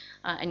space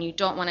and you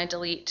don't want to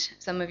delete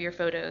some of your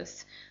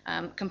photos,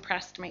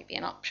 compressed might be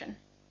an option.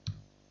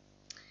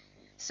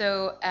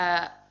 So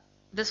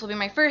this will be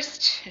my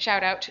first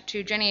shout out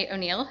to Jenny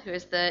O'Neill, who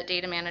is the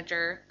data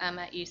manager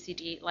at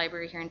UCD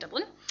Library here in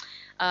Dublin.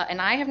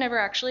 And I have never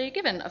actually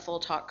given a full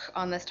talk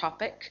on this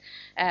topic.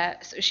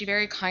 So she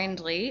very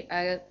kindly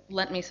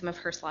lent me some of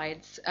her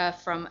slides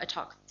from a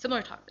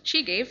similar talk that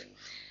she gave,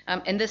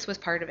 and this was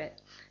part of it.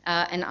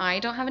 And I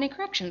don't have any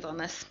corrections on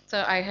this,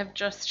 so I have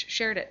just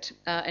shared it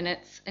in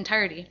its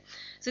entirety.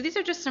 So these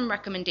are just some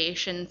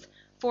recommendations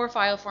for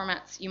file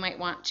formats you might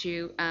want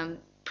to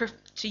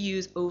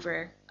use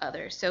over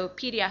others. So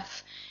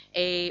PDF,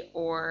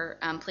 or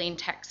plain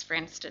text, for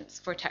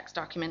instance, for text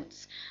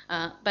documents,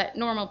 but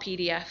normal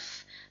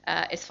PDF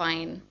is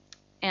fine.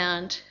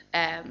 And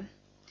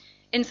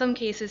in some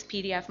cases,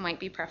 PDF might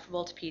be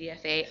preferable to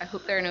PDFA. I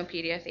hope there are no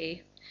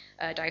PDFA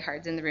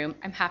diehards in the room.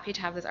 I'm happy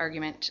to have this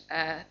argument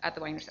at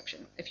the wine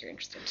reception if you're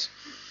interested.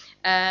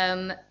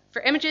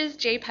 For images,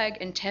 JPEG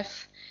and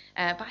TIFF,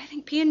 but I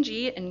think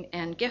PNG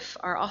and GIF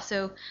are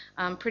also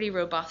pretty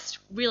robust,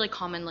 really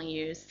commonly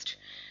used.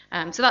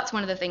 So that's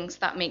one of the things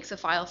that makes a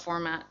file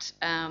format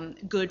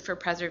good for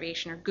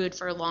preservation or good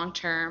for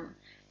long-term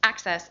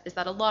access, is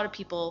that a lot of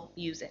people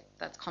use it.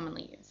 That's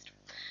commonly used.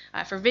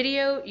 For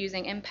video,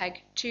 using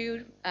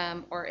MPEG-2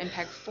 or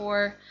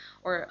MPEG-4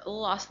 or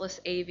lossless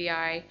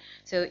AVI.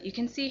 So you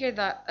can see here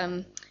that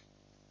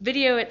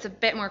video, it's a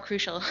bit more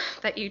crucial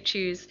that you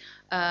choose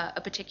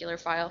a particular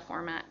file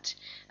format.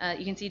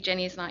 You can see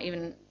Jenny's not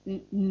even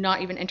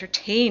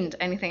entertained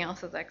anything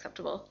else as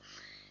acceptable.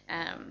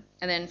 And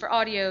then for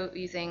audio,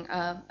 using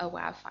a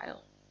WAV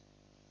file.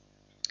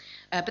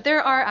 But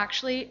there are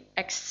actually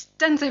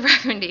extensive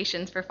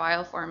recommendations for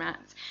file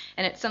formats,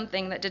 and it's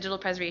something that digital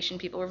preservation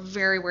people were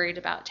very worried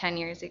about 10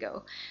 years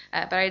ago.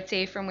 But I'd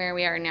say from where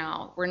we are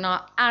now, we're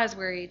not as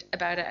worried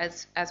about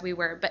it as we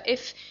were. But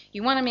if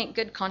you want to make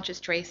good conscious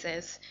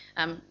choices,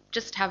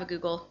 just have a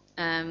Google.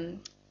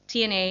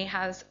 TNA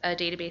has a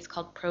database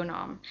called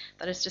Pronom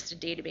that is just a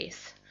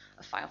database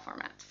of file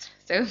formats.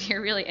 So if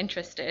you're really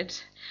interested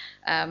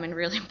and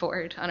really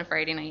bored on a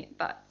Friday night,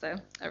 that's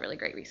a really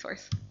great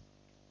resource.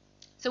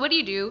 So what do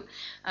you do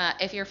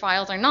if your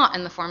files are not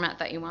in the format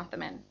that you want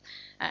them in?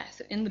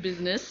 So in the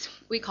business,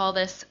 we call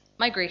this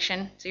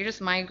migration. So you're just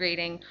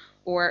migrating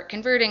or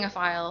converting a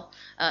file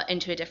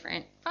into a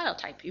different file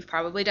type. You've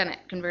probably done it,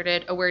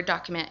 converted a Word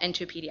document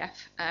into a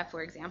PDF,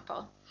 for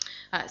example.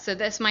 So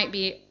this might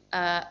be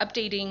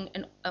updating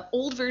an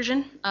old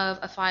version of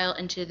a file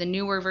into the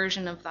newer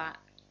version of that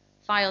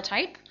file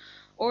type,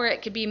 or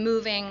it could be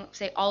moving,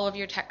 say, all of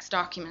your text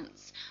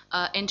documents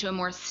into a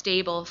more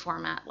stable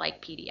format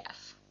like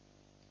PDF.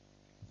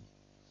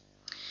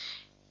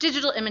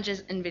 Digital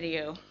images and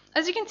video.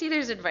 As you can see,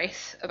 there's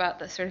advice about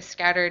this sort of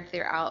scattered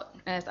throughout.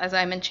 As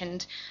I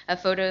mentioned,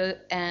 photos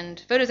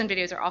and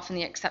videos are often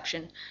the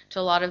exception to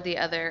a lot of the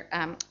other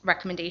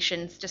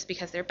recommendations, just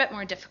because they're a bit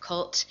more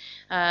difficult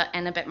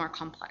and a bit more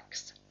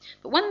complex.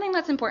 But one thing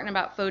that's important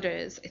about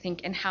photos, I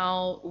think, and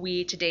how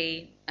we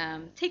today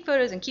take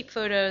photos and keep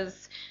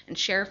photos and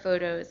share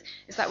photos,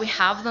 is that we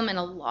have them in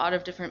a lot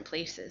of different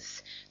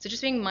places. So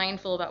just being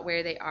mindful about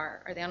where they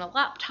are. Are they on a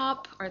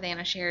laptop? Are they on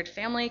a shared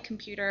family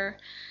computer?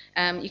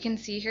 You can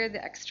see here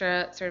the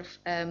extra sort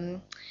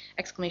of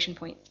exclamation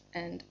points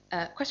and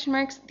question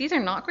marks. These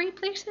are not great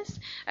places.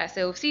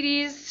 So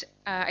CDs,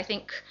 I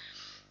think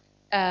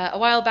a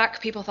while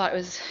back people thought it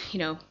was,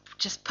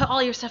 just put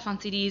all your stuff on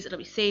CDs, it'll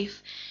be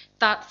safe.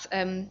 That's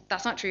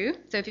not true.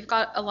 So if you've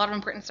got a lot of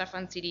important stuff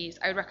on CDs,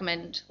 I would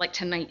recommend, like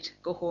tonight,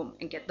 go home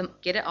and get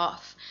it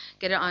off,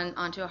 get it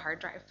onto a hard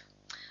drive.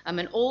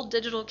 An old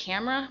digital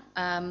camera,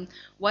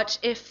 what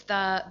if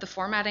the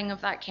formatting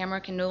of that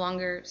camera can no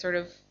longer sort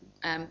of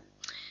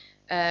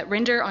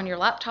render on your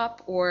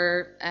laptop,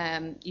 or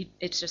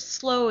it's just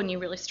slow and you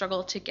really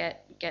struggle to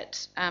get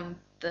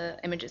the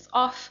images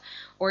off,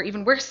 or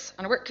even worse,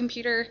 on a work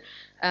computer.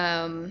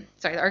 Sorry,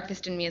 the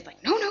archivist in me is like,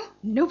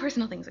 no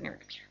personal things on your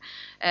work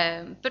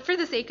computer. But for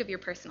the sake of your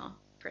personal,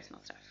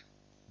 personal stuff.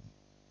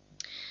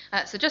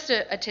 So just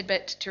a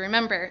tidbit to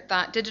remember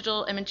that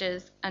digital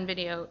images and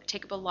video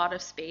take up a lot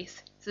of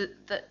space. So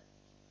the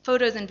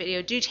photos and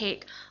video do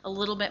take a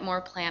little bit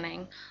more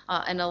planning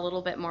and a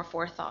little bit more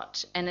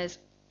forethought, and is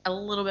a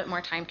little bit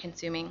more time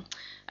consuming.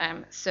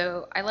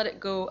 So I let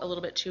it go a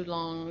little bit too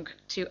long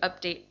to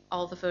update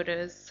all the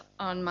photos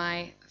on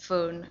my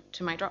phone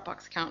to my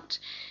Dropbox account.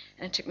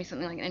 And it took me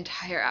something like an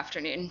entire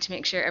afternoon to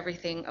make sure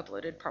everything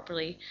uploaded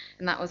properly.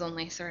 And that was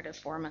only sort of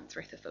 4 months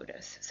worth of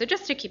photos. So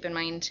just to keep in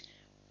mind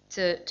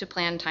to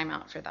plan time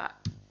out for that.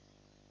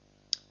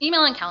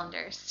 Email and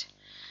calendars.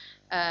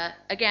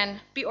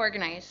 Again, be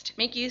organized.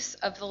 Make use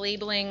of the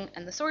labeling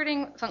and the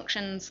sorting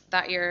functions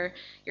that your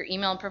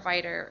email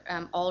provider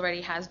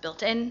already has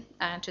built in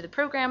to the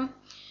program.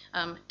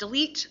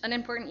 Delete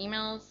unimportant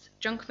emails.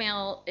 Junk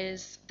mail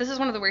this is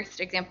one of the worst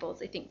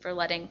examples, I think, for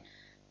letting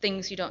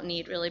things you don't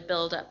need really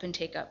build up and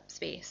take up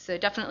space. So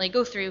definitely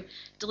go through,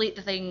 delete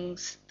the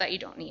things that you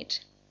don't need.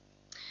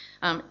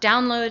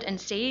 Download and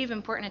save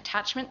important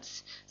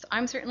attachments. So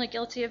I'm certainly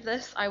guilty of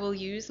this. I will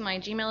use my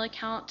Gmail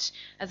account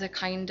as a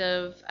kind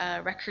of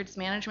records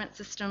management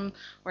system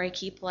where I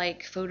keep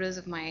like photos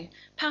of my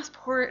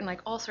passport and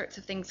like all sorts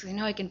of things because I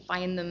know I can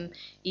find them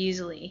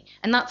easily.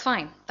 And that's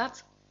fine.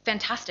 That's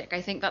fantastic.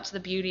 I think that's the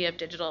beauty of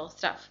digital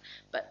stuff.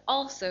 But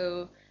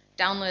also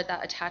download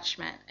that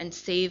attachment and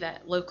save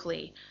it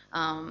locally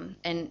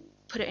and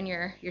put it in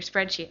your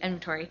spreadsheet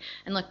inventory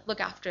and look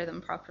after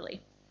them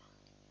properly.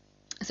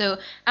 So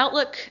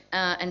Outlook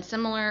and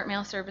similar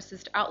mail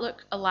services to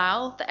Outlook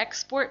allow the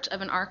export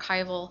of an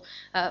archival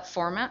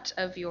format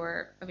of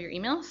your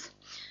emails.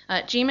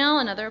 Gmail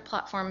and other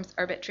platforms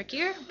are a bit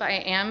trickier, but I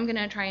am going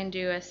to try and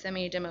do a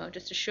semi-demo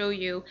just to show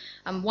you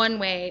one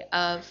way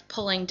of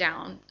pulling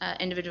down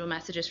individual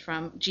messages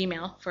from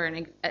Gmail for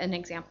an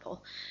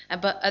example.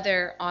 But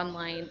other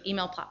online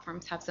email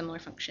platforms have similar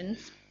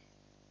functions.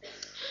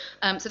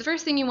 So the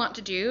first thing you want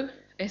to do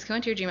is go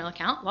into your Gmail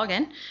account, log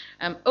in,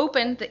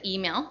 open the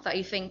email that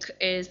you think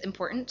is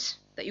important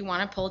that you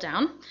want to pull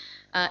down,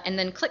 and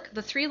then click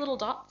the three little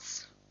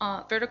dots,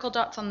 vertical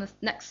dots on the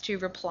next to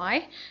reply,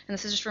 and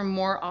this is just for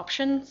more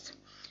options,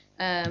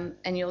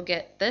 and you'll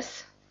get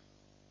this.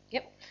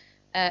 Yep.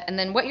 And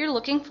then what you're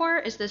looking for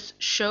is this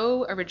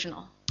show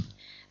original,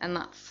 and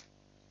that's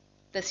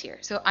this here.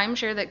 So I'm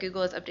sure that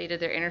Google has updated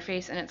their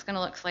interface, and it's going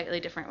to look slightly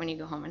different when you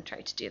go home and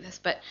try to do this,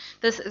 but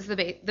this is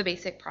the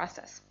basic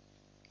process.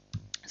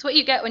 So what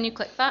you get when you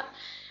click that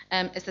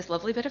is this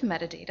lovely bit of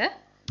metadata,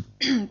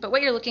 but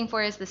what you're looking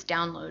for is this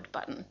download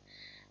button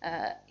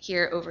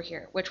over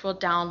here, which will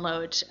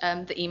download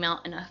the email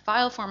in a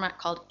file format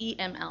called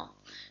EML.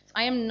 So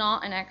I am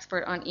not an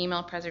expert on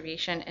email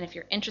preservation, and if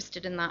you're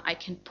interested in that, I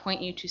can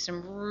point you to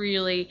some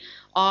really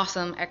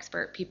awesome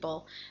expert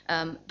people,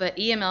 but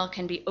EML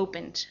can be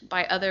opened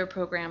by other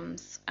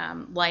programs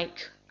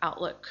like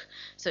Outlook.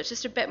 So it's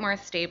just a bit more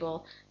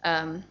stable.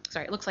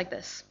 Sorry, it looks like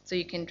this. So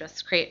you can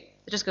just create,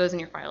 it just goes in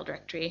your file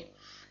directory.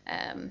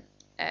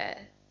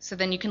 So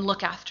then you can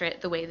look after it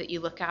the way that you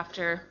look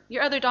after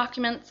your other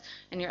documents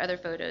and your other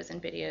photos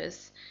and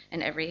videos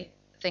and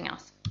everything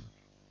else.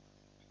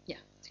 Yeah,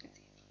 as you can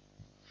see.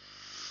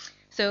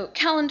 So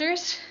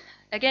calendars,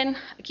 again,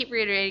 I keep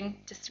reiterating,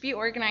 just to be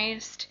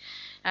organized.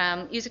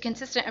 Use a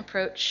consistent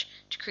approach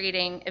to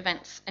creating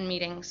events and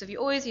meetings. So if you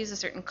always use a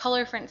certain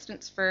color, for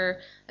instance, for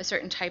a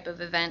certain type of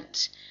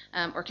event,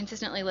 or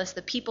consistently list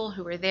the people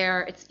who were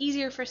there, it's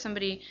easier for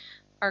somebody,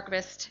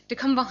 archivist, to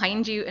come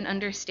behind you and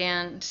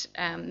understand,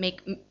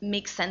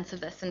 make sense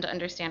of this and to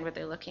understand what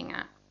they're looking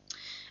at.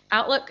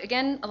 Outlook,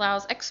 again,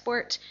 allows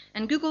export,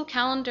 and Google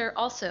Calendar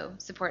also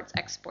supports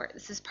export.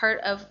 This is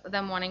part of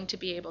them wanting to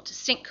be able to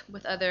sync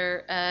with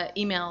other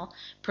email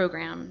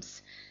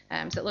programs.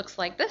 So it looks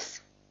like this.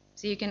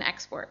 So you can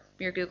export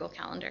your Google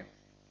Calendar.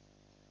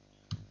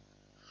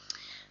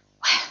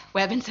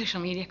 Web and social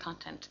media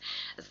content.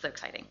 That's so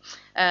exciting.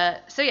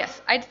 So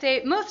yes, I'd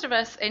say most of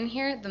us in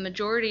here, the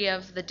majority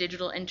of the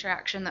digital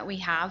interaction that we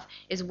have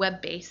is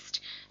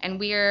web-based, and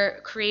we are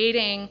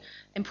creating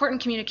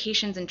important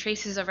communications and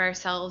traces of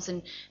ourselves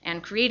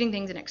and creating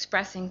things and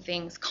expressing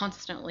things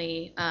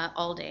constantly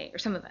all day, or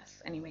some of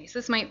us anyway. So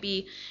this might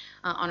be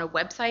on a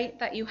website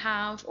that you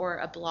have, or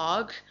a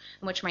blog,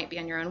 which might be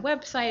on your own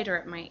website, or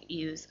it might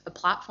use a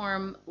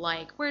platform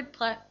like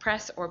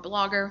WordPress or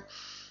Blogger.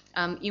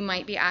 You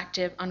might be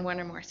active on one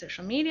or more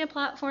social media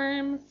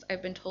platforms.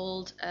 I've been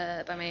told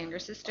by my younger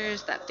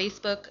sisters that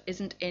Facebook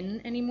isn't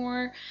in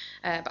anymore,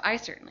 but I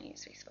certainly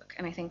use Facebook,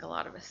 and I think a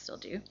lot of us still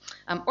do,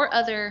 or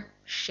other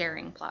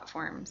sharing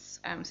platforms.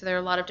 So there are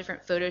a lot of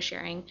different photo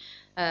sharing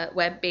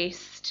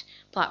web-based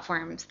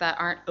platforms that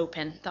aren't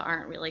open, that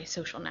aren't really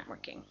social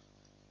networking.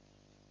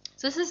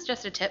 So this is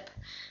just a tip.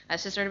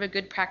 It's just sort of a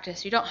good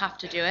practice. You don't have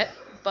to do it,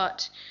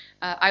 but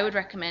I would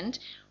recommend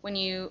when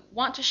you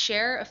want to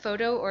share a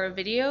photo or a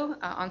video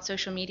on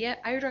social media,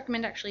 I would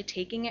recommend actually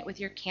taking it with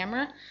your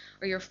camera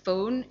or your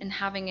phone and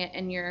having it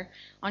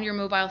on your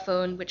mobile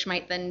phone, which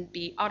might then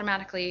be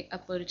automatically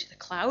uploaded to the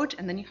cloud,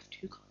 and then you have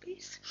two copies.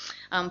 base,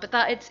 but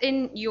that it's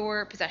in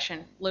your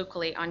possession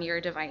locally on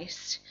your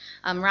device,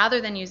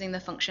 rather than using the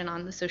function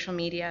on the social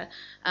media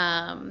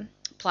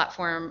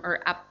platform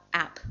or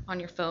app on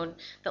your phone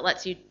that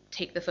lets you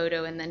take the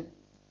photo and then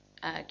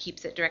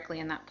keeps it directly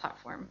in that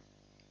platform.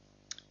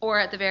 Or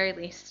at the very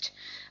least,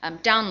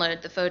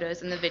 download the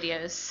photos and the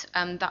videos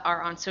that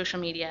are on social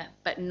media,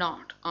 but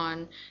not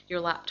on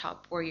your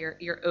laptop or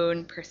your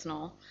own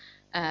personal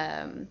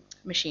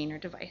machine or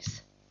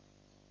device.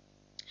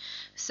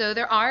 So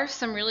there are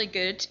some really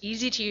good,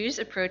 easy-to-use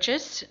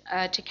approaches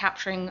to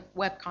capturing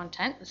web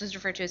content. This is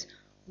referred to as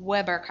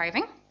web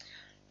archiving.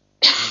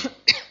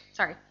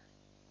 Sorry.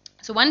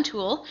 So one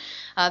tool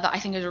that I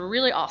think is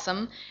really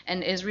awesome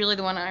and is really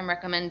the one I'm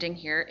recommending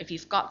here if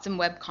you've got some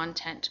web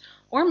content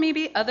or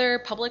maybe other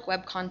public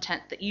web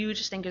content that you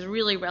just think is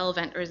really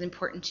relevant or is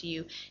important to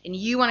you and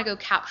you want to go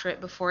capture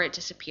it before it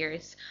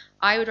disappears,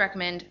 I would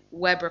recommend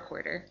Web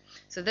Recorder.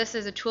 So this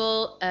is a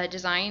tool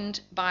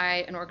designed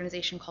by an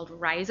organization called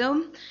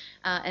Rhizome,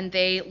 and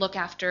they look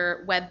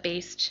after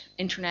web-based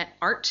internet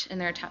art, and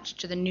they're attached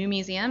to the New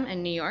Museum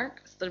in New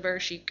York. They're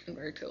very chic and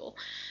very cool.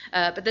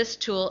 But this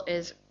tool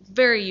is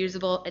very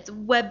usable. It's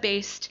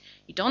web-based.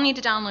 You don't need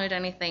to download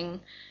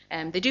anything.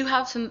 They do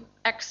have some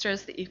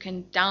extras that you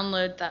can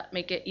download that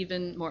make it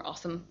even more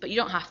awesome, but you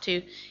don't have to.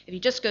 If you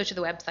just go to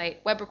the website,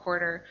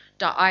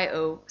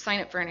 webrecorder.io,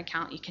 sign up for an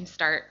account, you can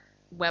start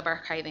web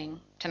archiving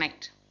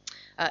tonight.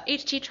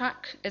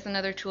 HTTrack is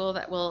another tool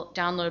that will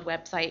download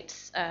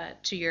websites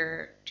to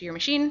your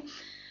machine.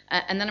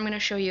 And then I'm going to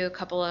show you a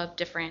couple of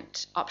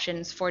different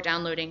options for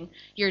downloading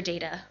your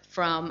data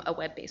from a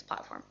web-based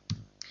platform.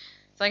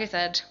 So like I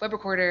said, Web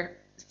Recorder,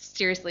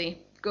 seriously,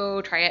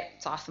 go try it.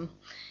 It's awesome.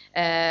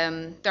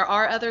 There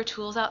are other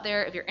tools out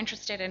there if you're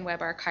interested in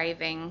web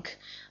archiving.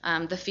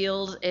 The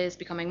field is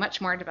becoming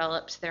much more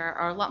developed. There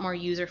are a lot more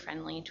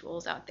user-friendly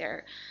tools out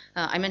there.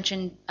 I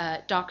mentioned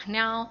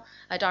DocNow,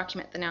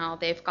 Document the Now.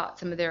 They've got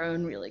some of their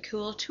own really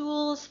cool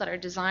tools that are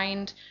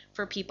designed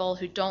for people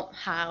who don't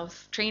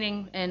have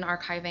training in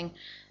archiving.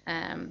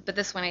 But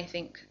this one I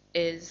think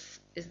is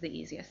the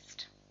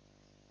easiest.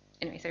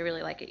 Anyways, I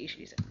really like it. You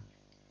should use it.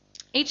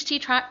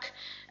 HTTrack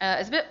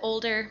is a bit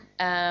older.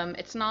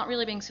 It's not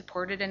really being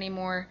supported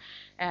anymore.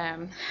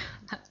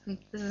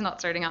 This is not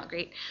starting out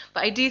great,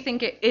 but I do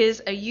think it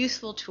is a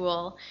useful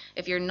tool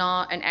if you're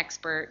not an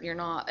expert, you're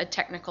not a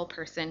technical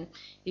person.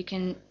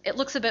 It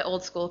looks a bit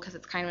old school because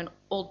it's kind of an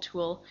old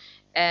tool,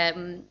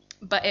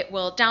 but it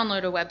will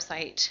download a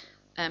website.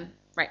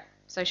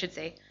 So I should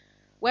say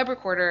Web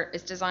Recorder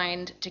is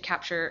designed to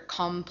capture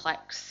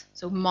complex,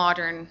 so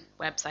modern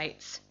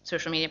websites,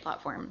 social media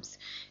platforms.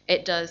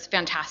 It does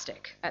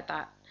fantastic at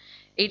that.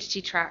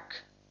 HTTrack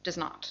does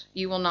not.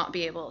 You will not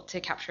be able to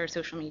capture a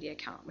social media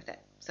account with it.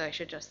 So I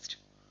should just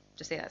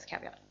say that's a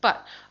caveat.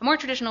 But a more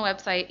traditional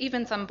website,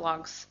 even some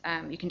blogs,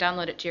 you can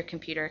download it to your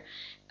computer.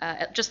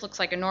 It just looks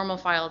like a normal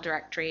file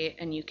directory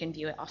and you can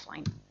view it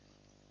offline.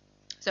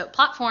 So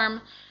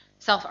platform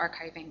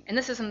self-archiving. And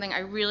this is something I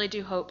really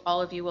do hope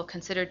all of you will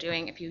consider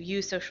doing if you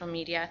use social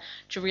media,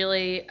 to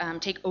really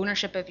take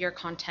ownership of your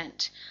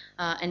content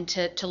and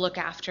to look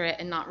after it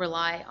and not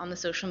rely on the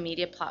social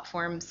media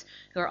platforms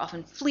who are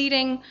often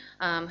fleeting,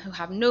 who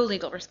have no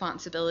legal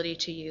responsibility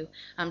to you,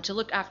 to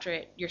look after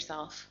it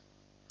yourself.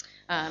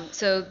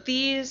 So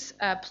these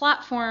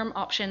platform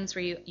options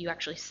where you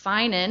actually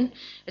sign in,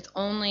 it's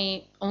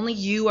only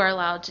you are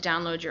allowed to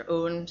download your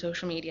own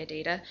social media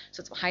data,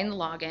 so it's behind the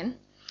login.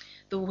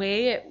 The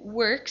way it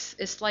works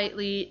is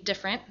slightly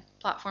different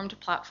platform to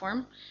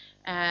platform,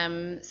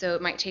 so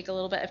it might take a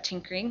little bit of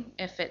tinkering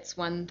if it's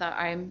one that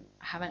I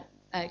haven't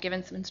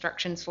given some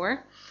instructions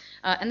for.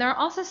 And there are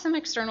also some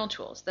external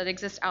tools that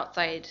exist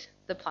outside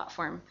the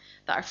platform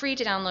that are free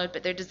to download,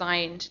 but they're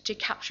designed to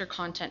capture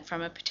content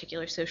from a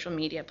particular social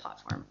media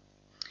platform.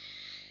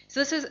 So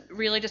this is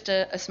really just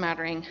a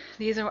smattering.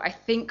 These are, I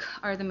think,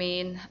 are the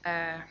main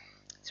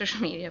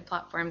social media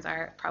platforms.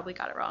 Are probably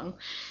got it wrong,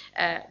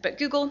 but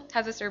Google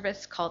has a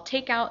service called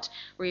Takeout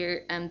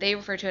where they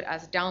refer to it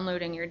as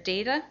downloading your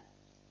data.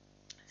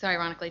 So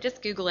ironically,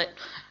 just Google it.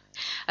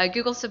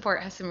 Google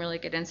support has some really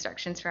good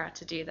instructions for how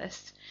to do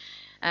this.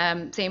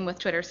 Same with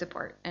Twitter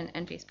support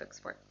and Facebook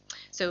support.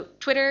 So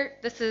Twitter,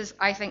 this is,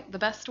 I think, the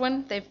best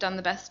one. They've done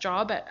the best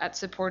job at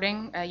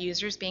supporting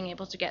users being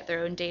able to get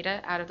their own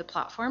data out of the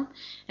platform,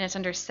 and it's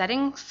under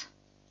settings,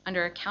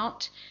 under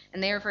account,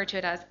 and they refer to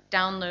it as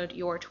download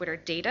your Twitter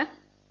data.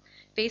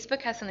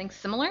 Facebook has something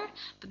similar,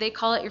 but they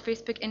call it your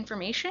Facebook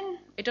information.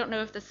 I don't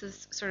know if this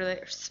is sort of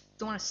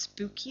they want to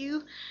spook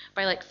you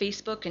by like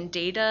Facebook and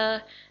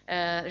data.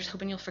 They're just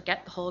hoping you'll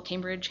forget the whole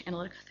Cambridge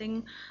Analytica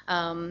thing.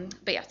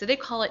 But yeah, so they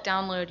call it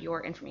download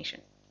your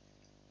information.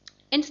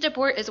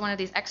 Instaport is one of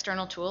these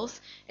external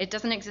tools. It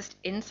doesn't exist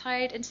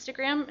inside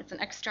Instagram. It's an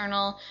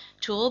external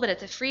tool, but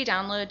it's a free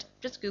download.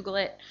 Just Google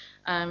it.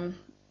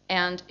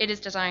 And it is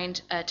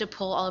designed to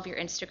pull all of your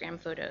Instagram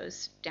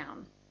photos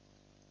down.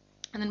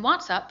 And then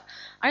WhatsApp,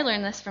 I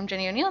learned this from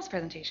Jenny O'Neill's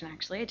presentation,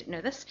 actually. I didn't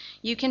know this.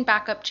 You can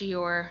back up to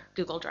your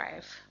Google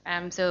Drive.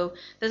 So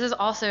this is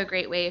also a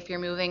great way if you're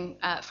moving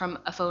from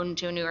a phone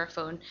to a newer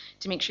phone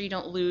to make sure you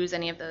don't lose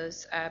any of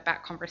those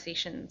back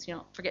conversations. You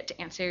don't forget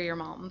to answer your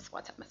mom's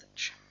WhatsApp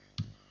message.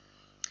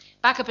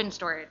 Backup and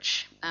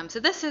storage. So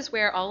this is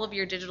where all of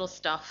your digital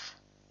stuff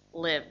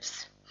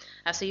lives.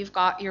 So you've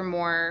got your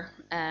more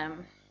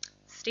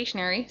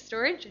stationary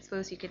storage, I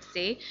suppose you could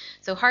say.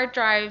 So hard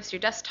drives, your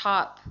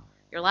desktop,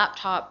 your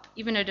laptop,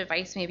 even a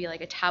device maybe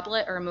like a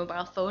tablet or a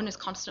mobile phone is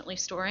constantly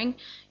storing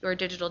your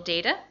digital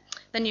data.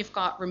 Then you've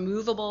got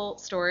removable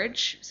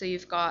storage. So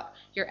you've got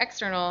your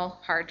external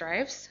hard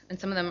drives, and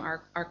some of them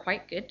are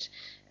quite good,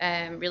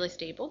 really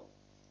stable.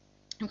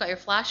 You've got your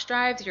flash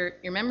drives, your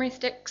memory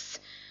sticks.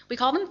 We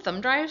call them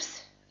thumb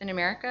drives in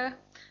America,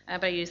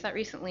 but I used that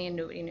recently and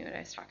nobody knew what I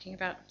was talking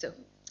about. So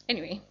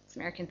anyway, it's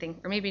an American thing,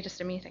 or maybe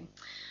just a me thing.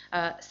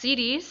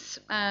 CDs,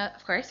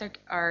 of course,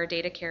 are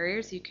data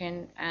carriers. You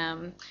can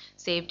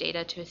save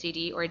data to a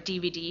CD or a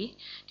DVD. Do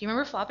you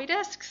remember floppy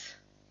disks?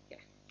 Yeah,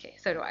 okay,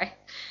 so do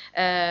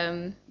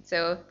I.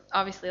 So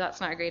obviously that's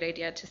not a great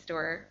idea to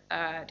store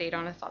data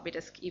on a floppy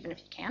disk, even if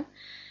you can.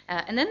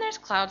 And then there's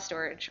cloud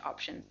storage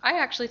options. I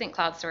actually think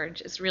cloud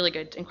storage is really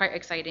good and quite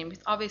exciting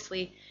because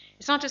obviously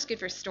it's not just good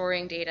for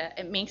storing data,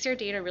 it makes your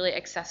data really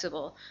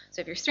accessible.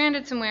 So if you're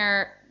stranded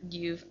somewhere,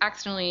 you've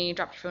accidentally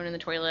dropped your phone in the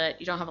toilet,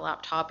 you don't have a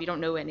laptop, you don't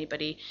know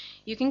anybody,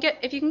 if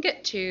you can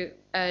get to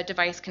a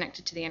device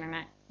connected to the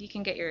internet, you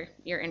can get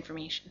your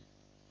information.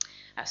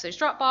 So there's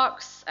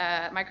Dropbox,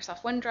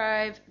 Microsoft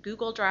OneDrive,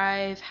 Google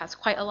Drive has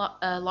quite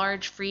a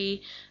large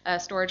free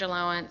storage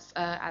allowance,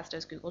 as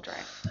does Google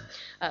Drive.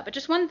 But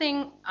just one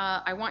thing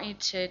I want you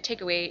to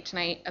take away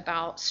tonight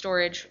about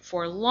storage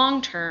for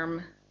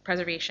long-term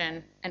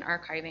preservation and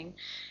archiving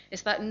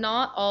is that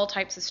not all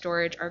types of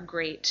storage are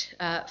great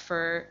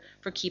for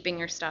keeping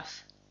your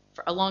stuff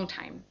for a long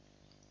time.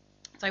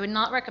 So I would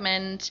not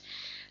recommend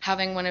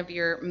having one of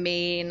your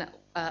main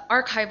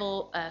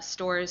archival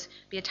stores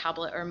be a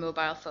tablet or a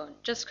mobile phone,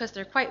 just because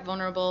they're quite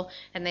vulnerable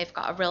and they've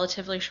got a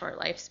relatively short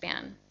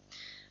lifespan.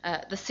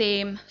 The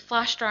same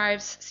flash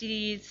drives,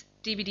 CDs,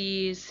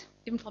 DVDs,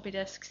 even floppy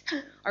disks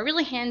are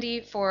really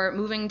handy for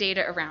moving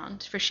data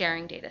around, for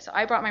sharing data. So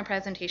I brought my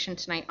presentation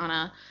tonight on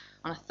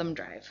a thumb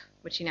drive,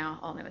 which you now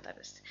all know what that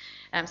is.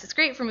 So it's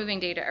great for moving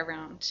data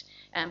around,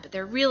 but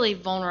they're really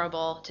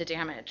vulnerable to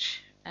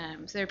damage.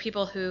 So there are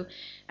people who,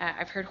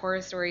 I've heard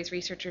horror stories,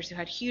 researchers who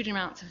had huge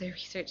amounts of their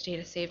research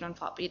data saved on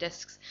floppy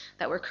disks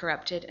that were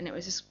corrupted and it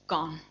was just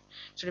gone,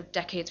 sort of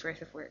decades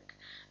worth of work.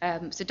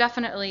 So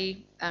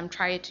definitely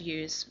try to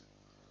use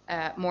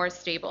more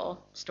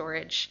stable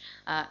storage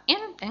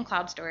and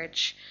cloud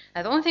storage.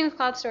 The only thing with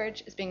cloud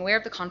storage is being aware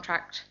of the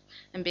contract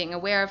and being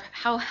aware of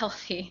how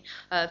healthy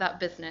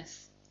that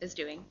business is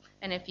doing.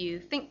 And if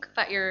you think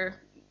that your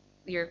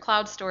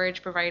cloud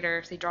storage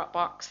provider, say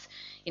Dropbox,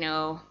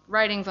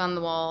 writing's on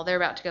the wall, they're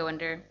about to go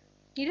under,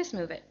 you just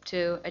move it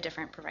to a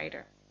different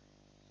provider.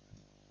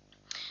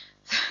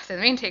 So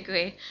the main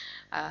takeaway,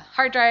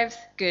 hard drives,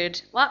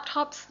 good.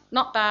 Laptops,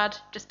 not bad.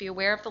 Just be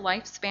aware of the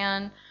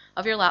lifespan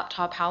of your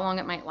laptop, how long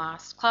it might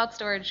last. Cloud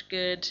storage,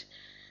 good.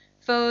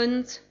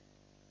 Phones,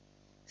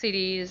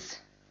 CDs,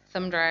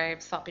 thumb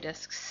drives, floppy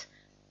disks,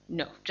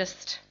 no,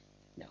 just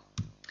no.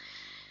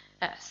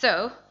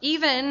 So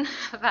even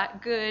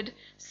that good,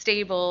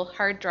 stable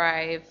hard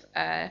drive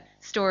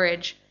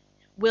storage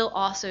will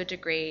also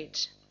degrade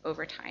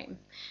over time.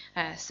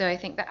 So I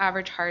think the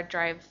average hard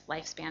drive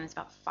lifespan is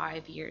about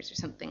 5 years or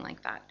something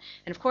like that.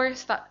 And of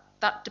course,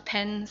 that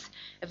depends.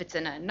 If it's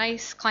in a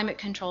nice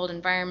climate-controlled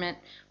environment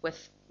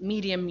with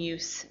medium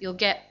use, you'll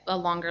get a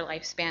longer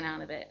lifespan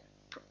out of it,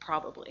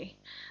 probably,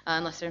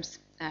 unless there's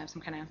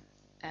some kind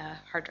of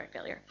hard drive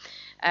failure.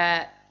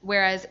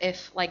 Whereas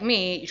if, like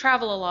me, you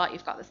travel a lot,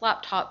 you've got this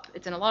laptop,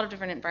 it's in a lot of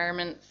different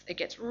environments, it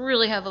gets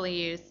really heavily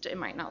used, it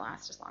might not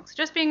last as long. So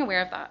just being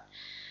aware of that.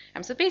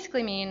 So it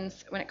basically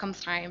means when it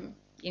comes time,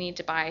 you need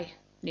to buy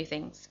new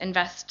things,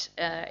 invest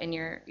in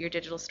your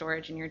digital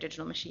storage and your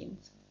digital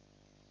machines.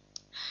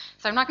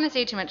 So I'm not going to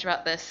say too much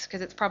about this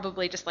because it's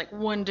probably just like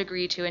 1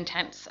 degree too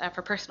intense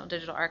for personal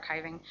digital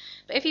archiving.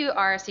 But if you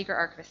are a secret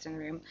archivist in the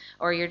room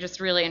or you're just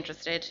really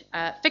interested,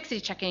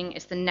 fixity checking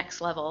is the next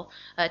level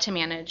to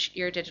manage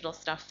your digital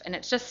stuff. And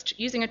it's just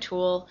using a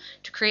tool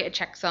to create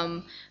a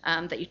checksum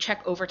that you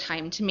check over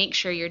time to make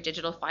sure your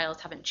digital files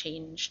haven't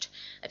changed.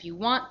 If you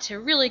want to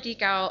really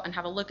geek out and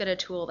have a look at a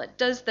tool that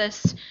does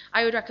this,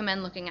 I would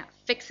recommend looking at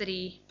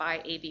Fixity by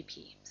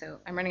AVP. So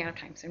I'm running out of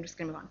time, so I'm just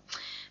going to move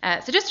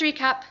on. So just to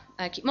recap,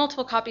 keep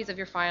multiple copies of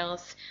your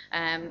files.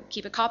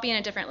 Keep a copy in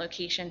a different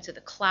location. So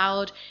the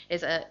cloud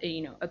is a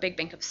big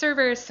bank of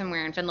servers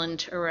somewhere in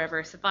Finland or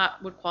wherever. So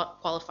that would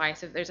qualify.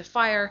 So if there's a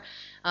fire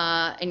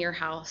in your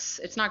house,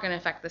 it's not going to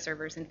affect the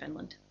servers in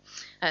Finland.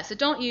 So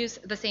don't use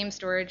the same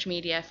storage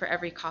media for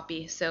every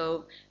copy.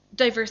 So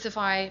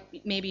diversify,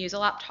 maybe use a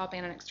laptop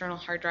and an external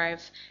hard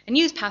drive, and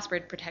use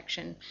password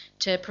protection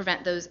to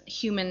prevent those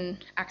human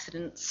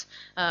accidents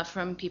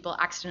from people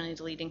accidentally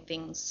deleting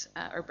things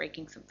or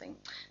breaking something.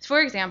 So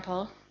for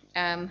example,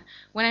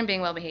 When I'm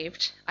being well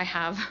behaved, I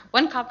have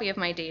one copy of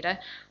my data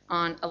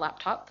on a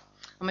laptop,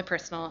 on my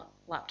personal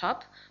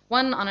laptop,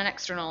 one on an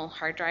external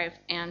hard drive,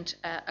 and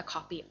a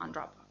copy on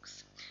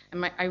Dropbox.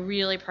 And I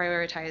really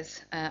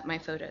prioritize my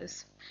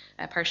photos,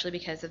 partially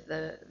because of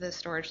the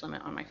storage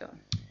limit on my phone.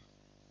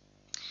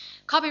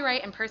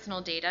 Copyright and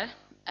personal data.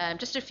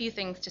 Just a few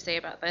things to say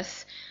about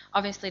this.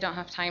 Obviously don't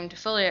have time to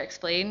fully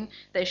explain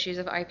the issues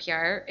of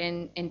IPR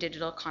in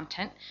digital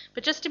content,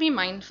 but just to be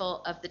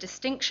mindful of the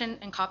distinction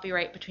in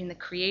copyright between the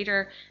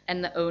creator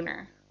and the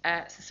owner.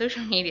 So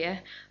social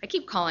media, I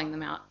keep calling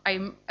them out.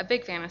 I'm a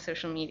big fan of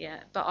social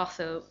media, but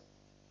also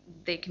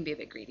they can be a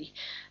bit greedy.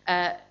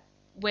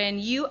 When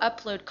you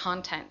upload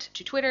content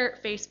to Twitter,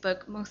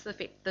 Facebook, most of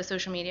the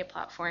social media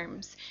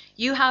platforms,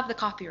 you have the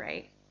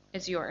copyright,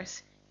 it's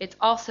yours. It's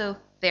also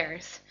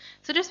theirs.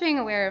 So just being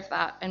aware of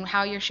that and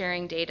how you're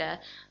sharing data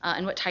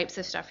and what types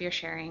of stuff you're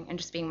sharing, and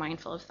just being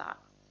mindful of that.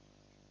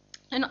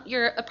 And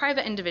you're a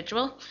private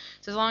individual,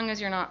 so as long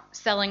as you're not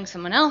selling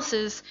someone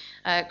else's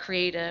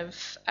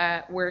creative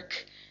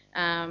work,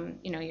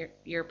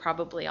 you're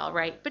probably all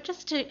right. But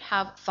just to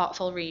have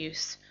thoughtful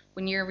reuse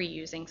when you're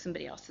reusing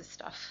somebody else's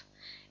stuff.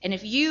 And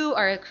if you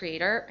are a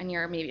creator and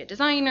you're maybe a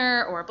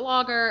designer or a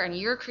blogger and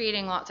you're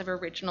creating lots of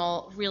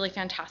original, really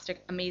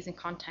fantastic, amazing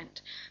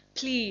content,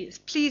 please,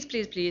 please,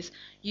 please, please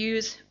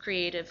use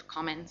Creative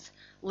Commons.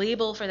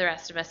 Label for the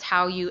rest of us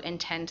how you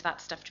intend that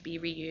stuff to be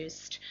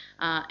reused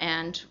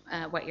and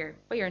what your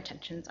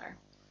intentions are.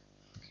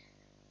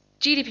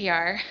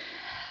 GDPR.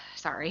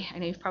 Sorry, I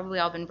know you've probably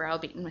all been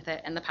browbeaten with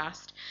it in the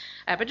past,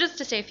 but just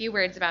to say a few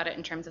words about it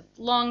in terms of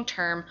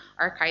long-term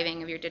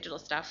archiving of your digital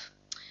stuff.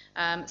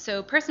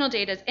 So personal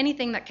data is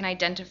anything that can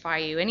identify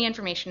you, any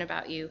information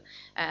about you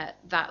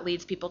that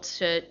leads people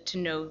to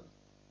know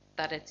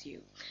that it's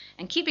you.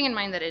 And keeping in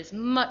mind that it is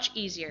much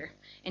easier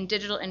in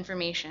digital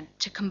information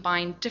to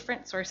combine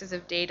different sources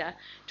of data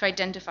to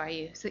identify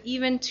you. So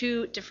even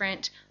two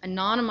different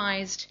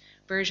anonymized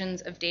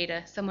versions of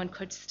data, someone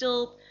could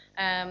still,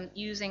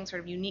 using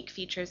sort of unique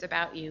features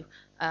about you,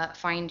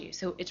 find you.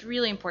 So it's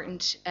really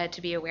important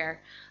to be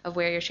aware of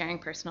where you're sharing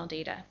personal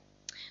data.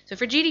 So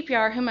for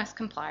GDPR, who must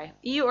comply?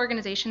 EU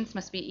organizations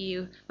must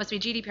be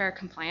GDPR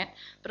compliant,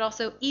 but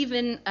also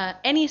even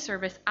any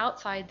service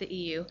outside the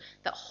EU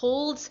that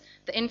holds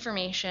the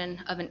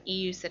information of an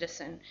EU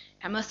citizen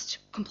must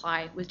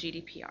comply with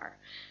GDPR.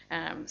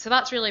 So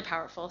that's really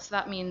powerful. So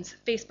that means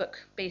Facebook,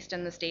 based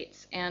in the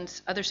States,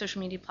 and other social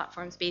media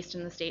platforms based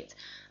in the States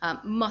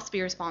must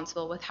be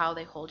responsible with how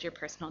they hold your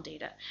personal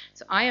data.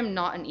 So I am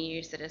not an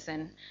EU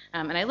citizen,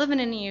 and I live in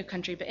an EU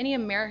country, but any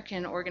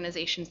American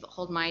organizations that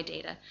hold my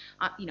data,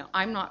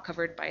 I'm not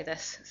covered by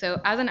this.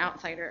 So as an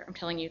outsider, I'm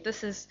telling you,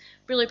 this is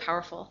really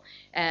powerful.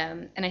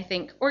 And I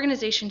think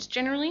organizations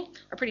generally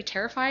are pretty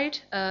terrified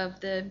of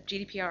the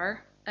GDPR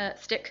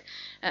stick,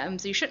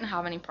 so you shouldn't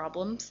have any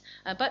problems.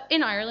 But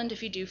in Ireland,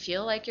 if you do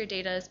feel like your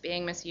data is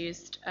being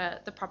misused,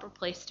 the proper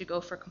place to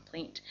go for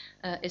complaint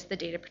is the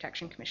Data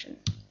Protection Commission.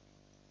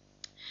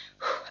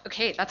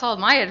 Okay, that's all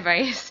my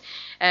advice.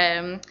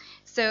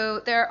 So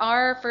there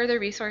are further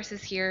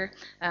resources here.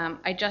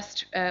 I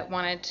just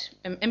wanted,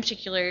 in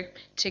particular,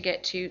 to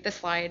get to the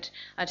slide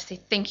to say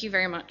thank you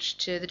very much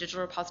to the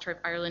Digital Repository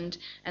of Ireland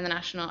and the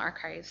National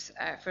Archives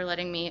for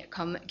letting me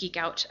come geek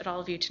out at all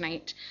of you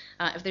tonight.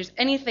 If there's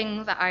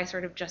anything that I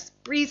sort of just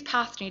breezed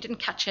past and you didn't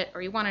catch it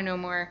or you want to know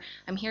more,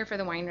 I'm here for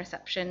the wine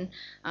reception,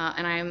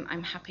 and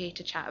I'm happy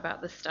to chat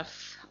about this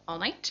stuff all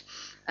night.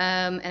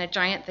 And a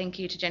giant thank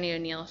you to Jenny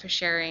O'Neill for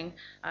sharing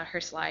her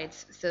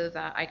slides so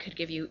that I could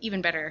give you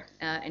even better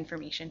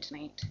information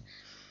tonight.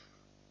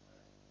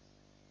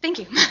 Thank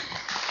you.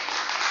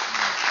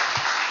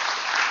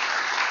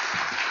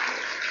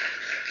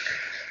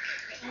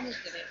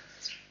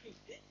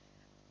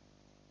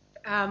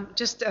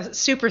 Just a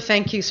super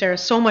thank you, Sarah.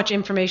 So much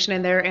information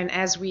in there, and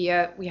as we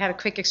had a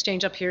quick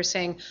exchange up here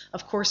saying,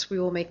 of course, we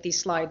will make these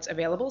slides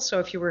available. So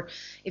if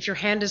your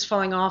hand is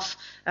falling off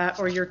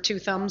or your two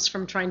thumbs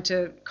from trying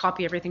to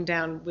copy everything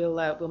down,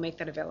 we'll make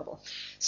that available.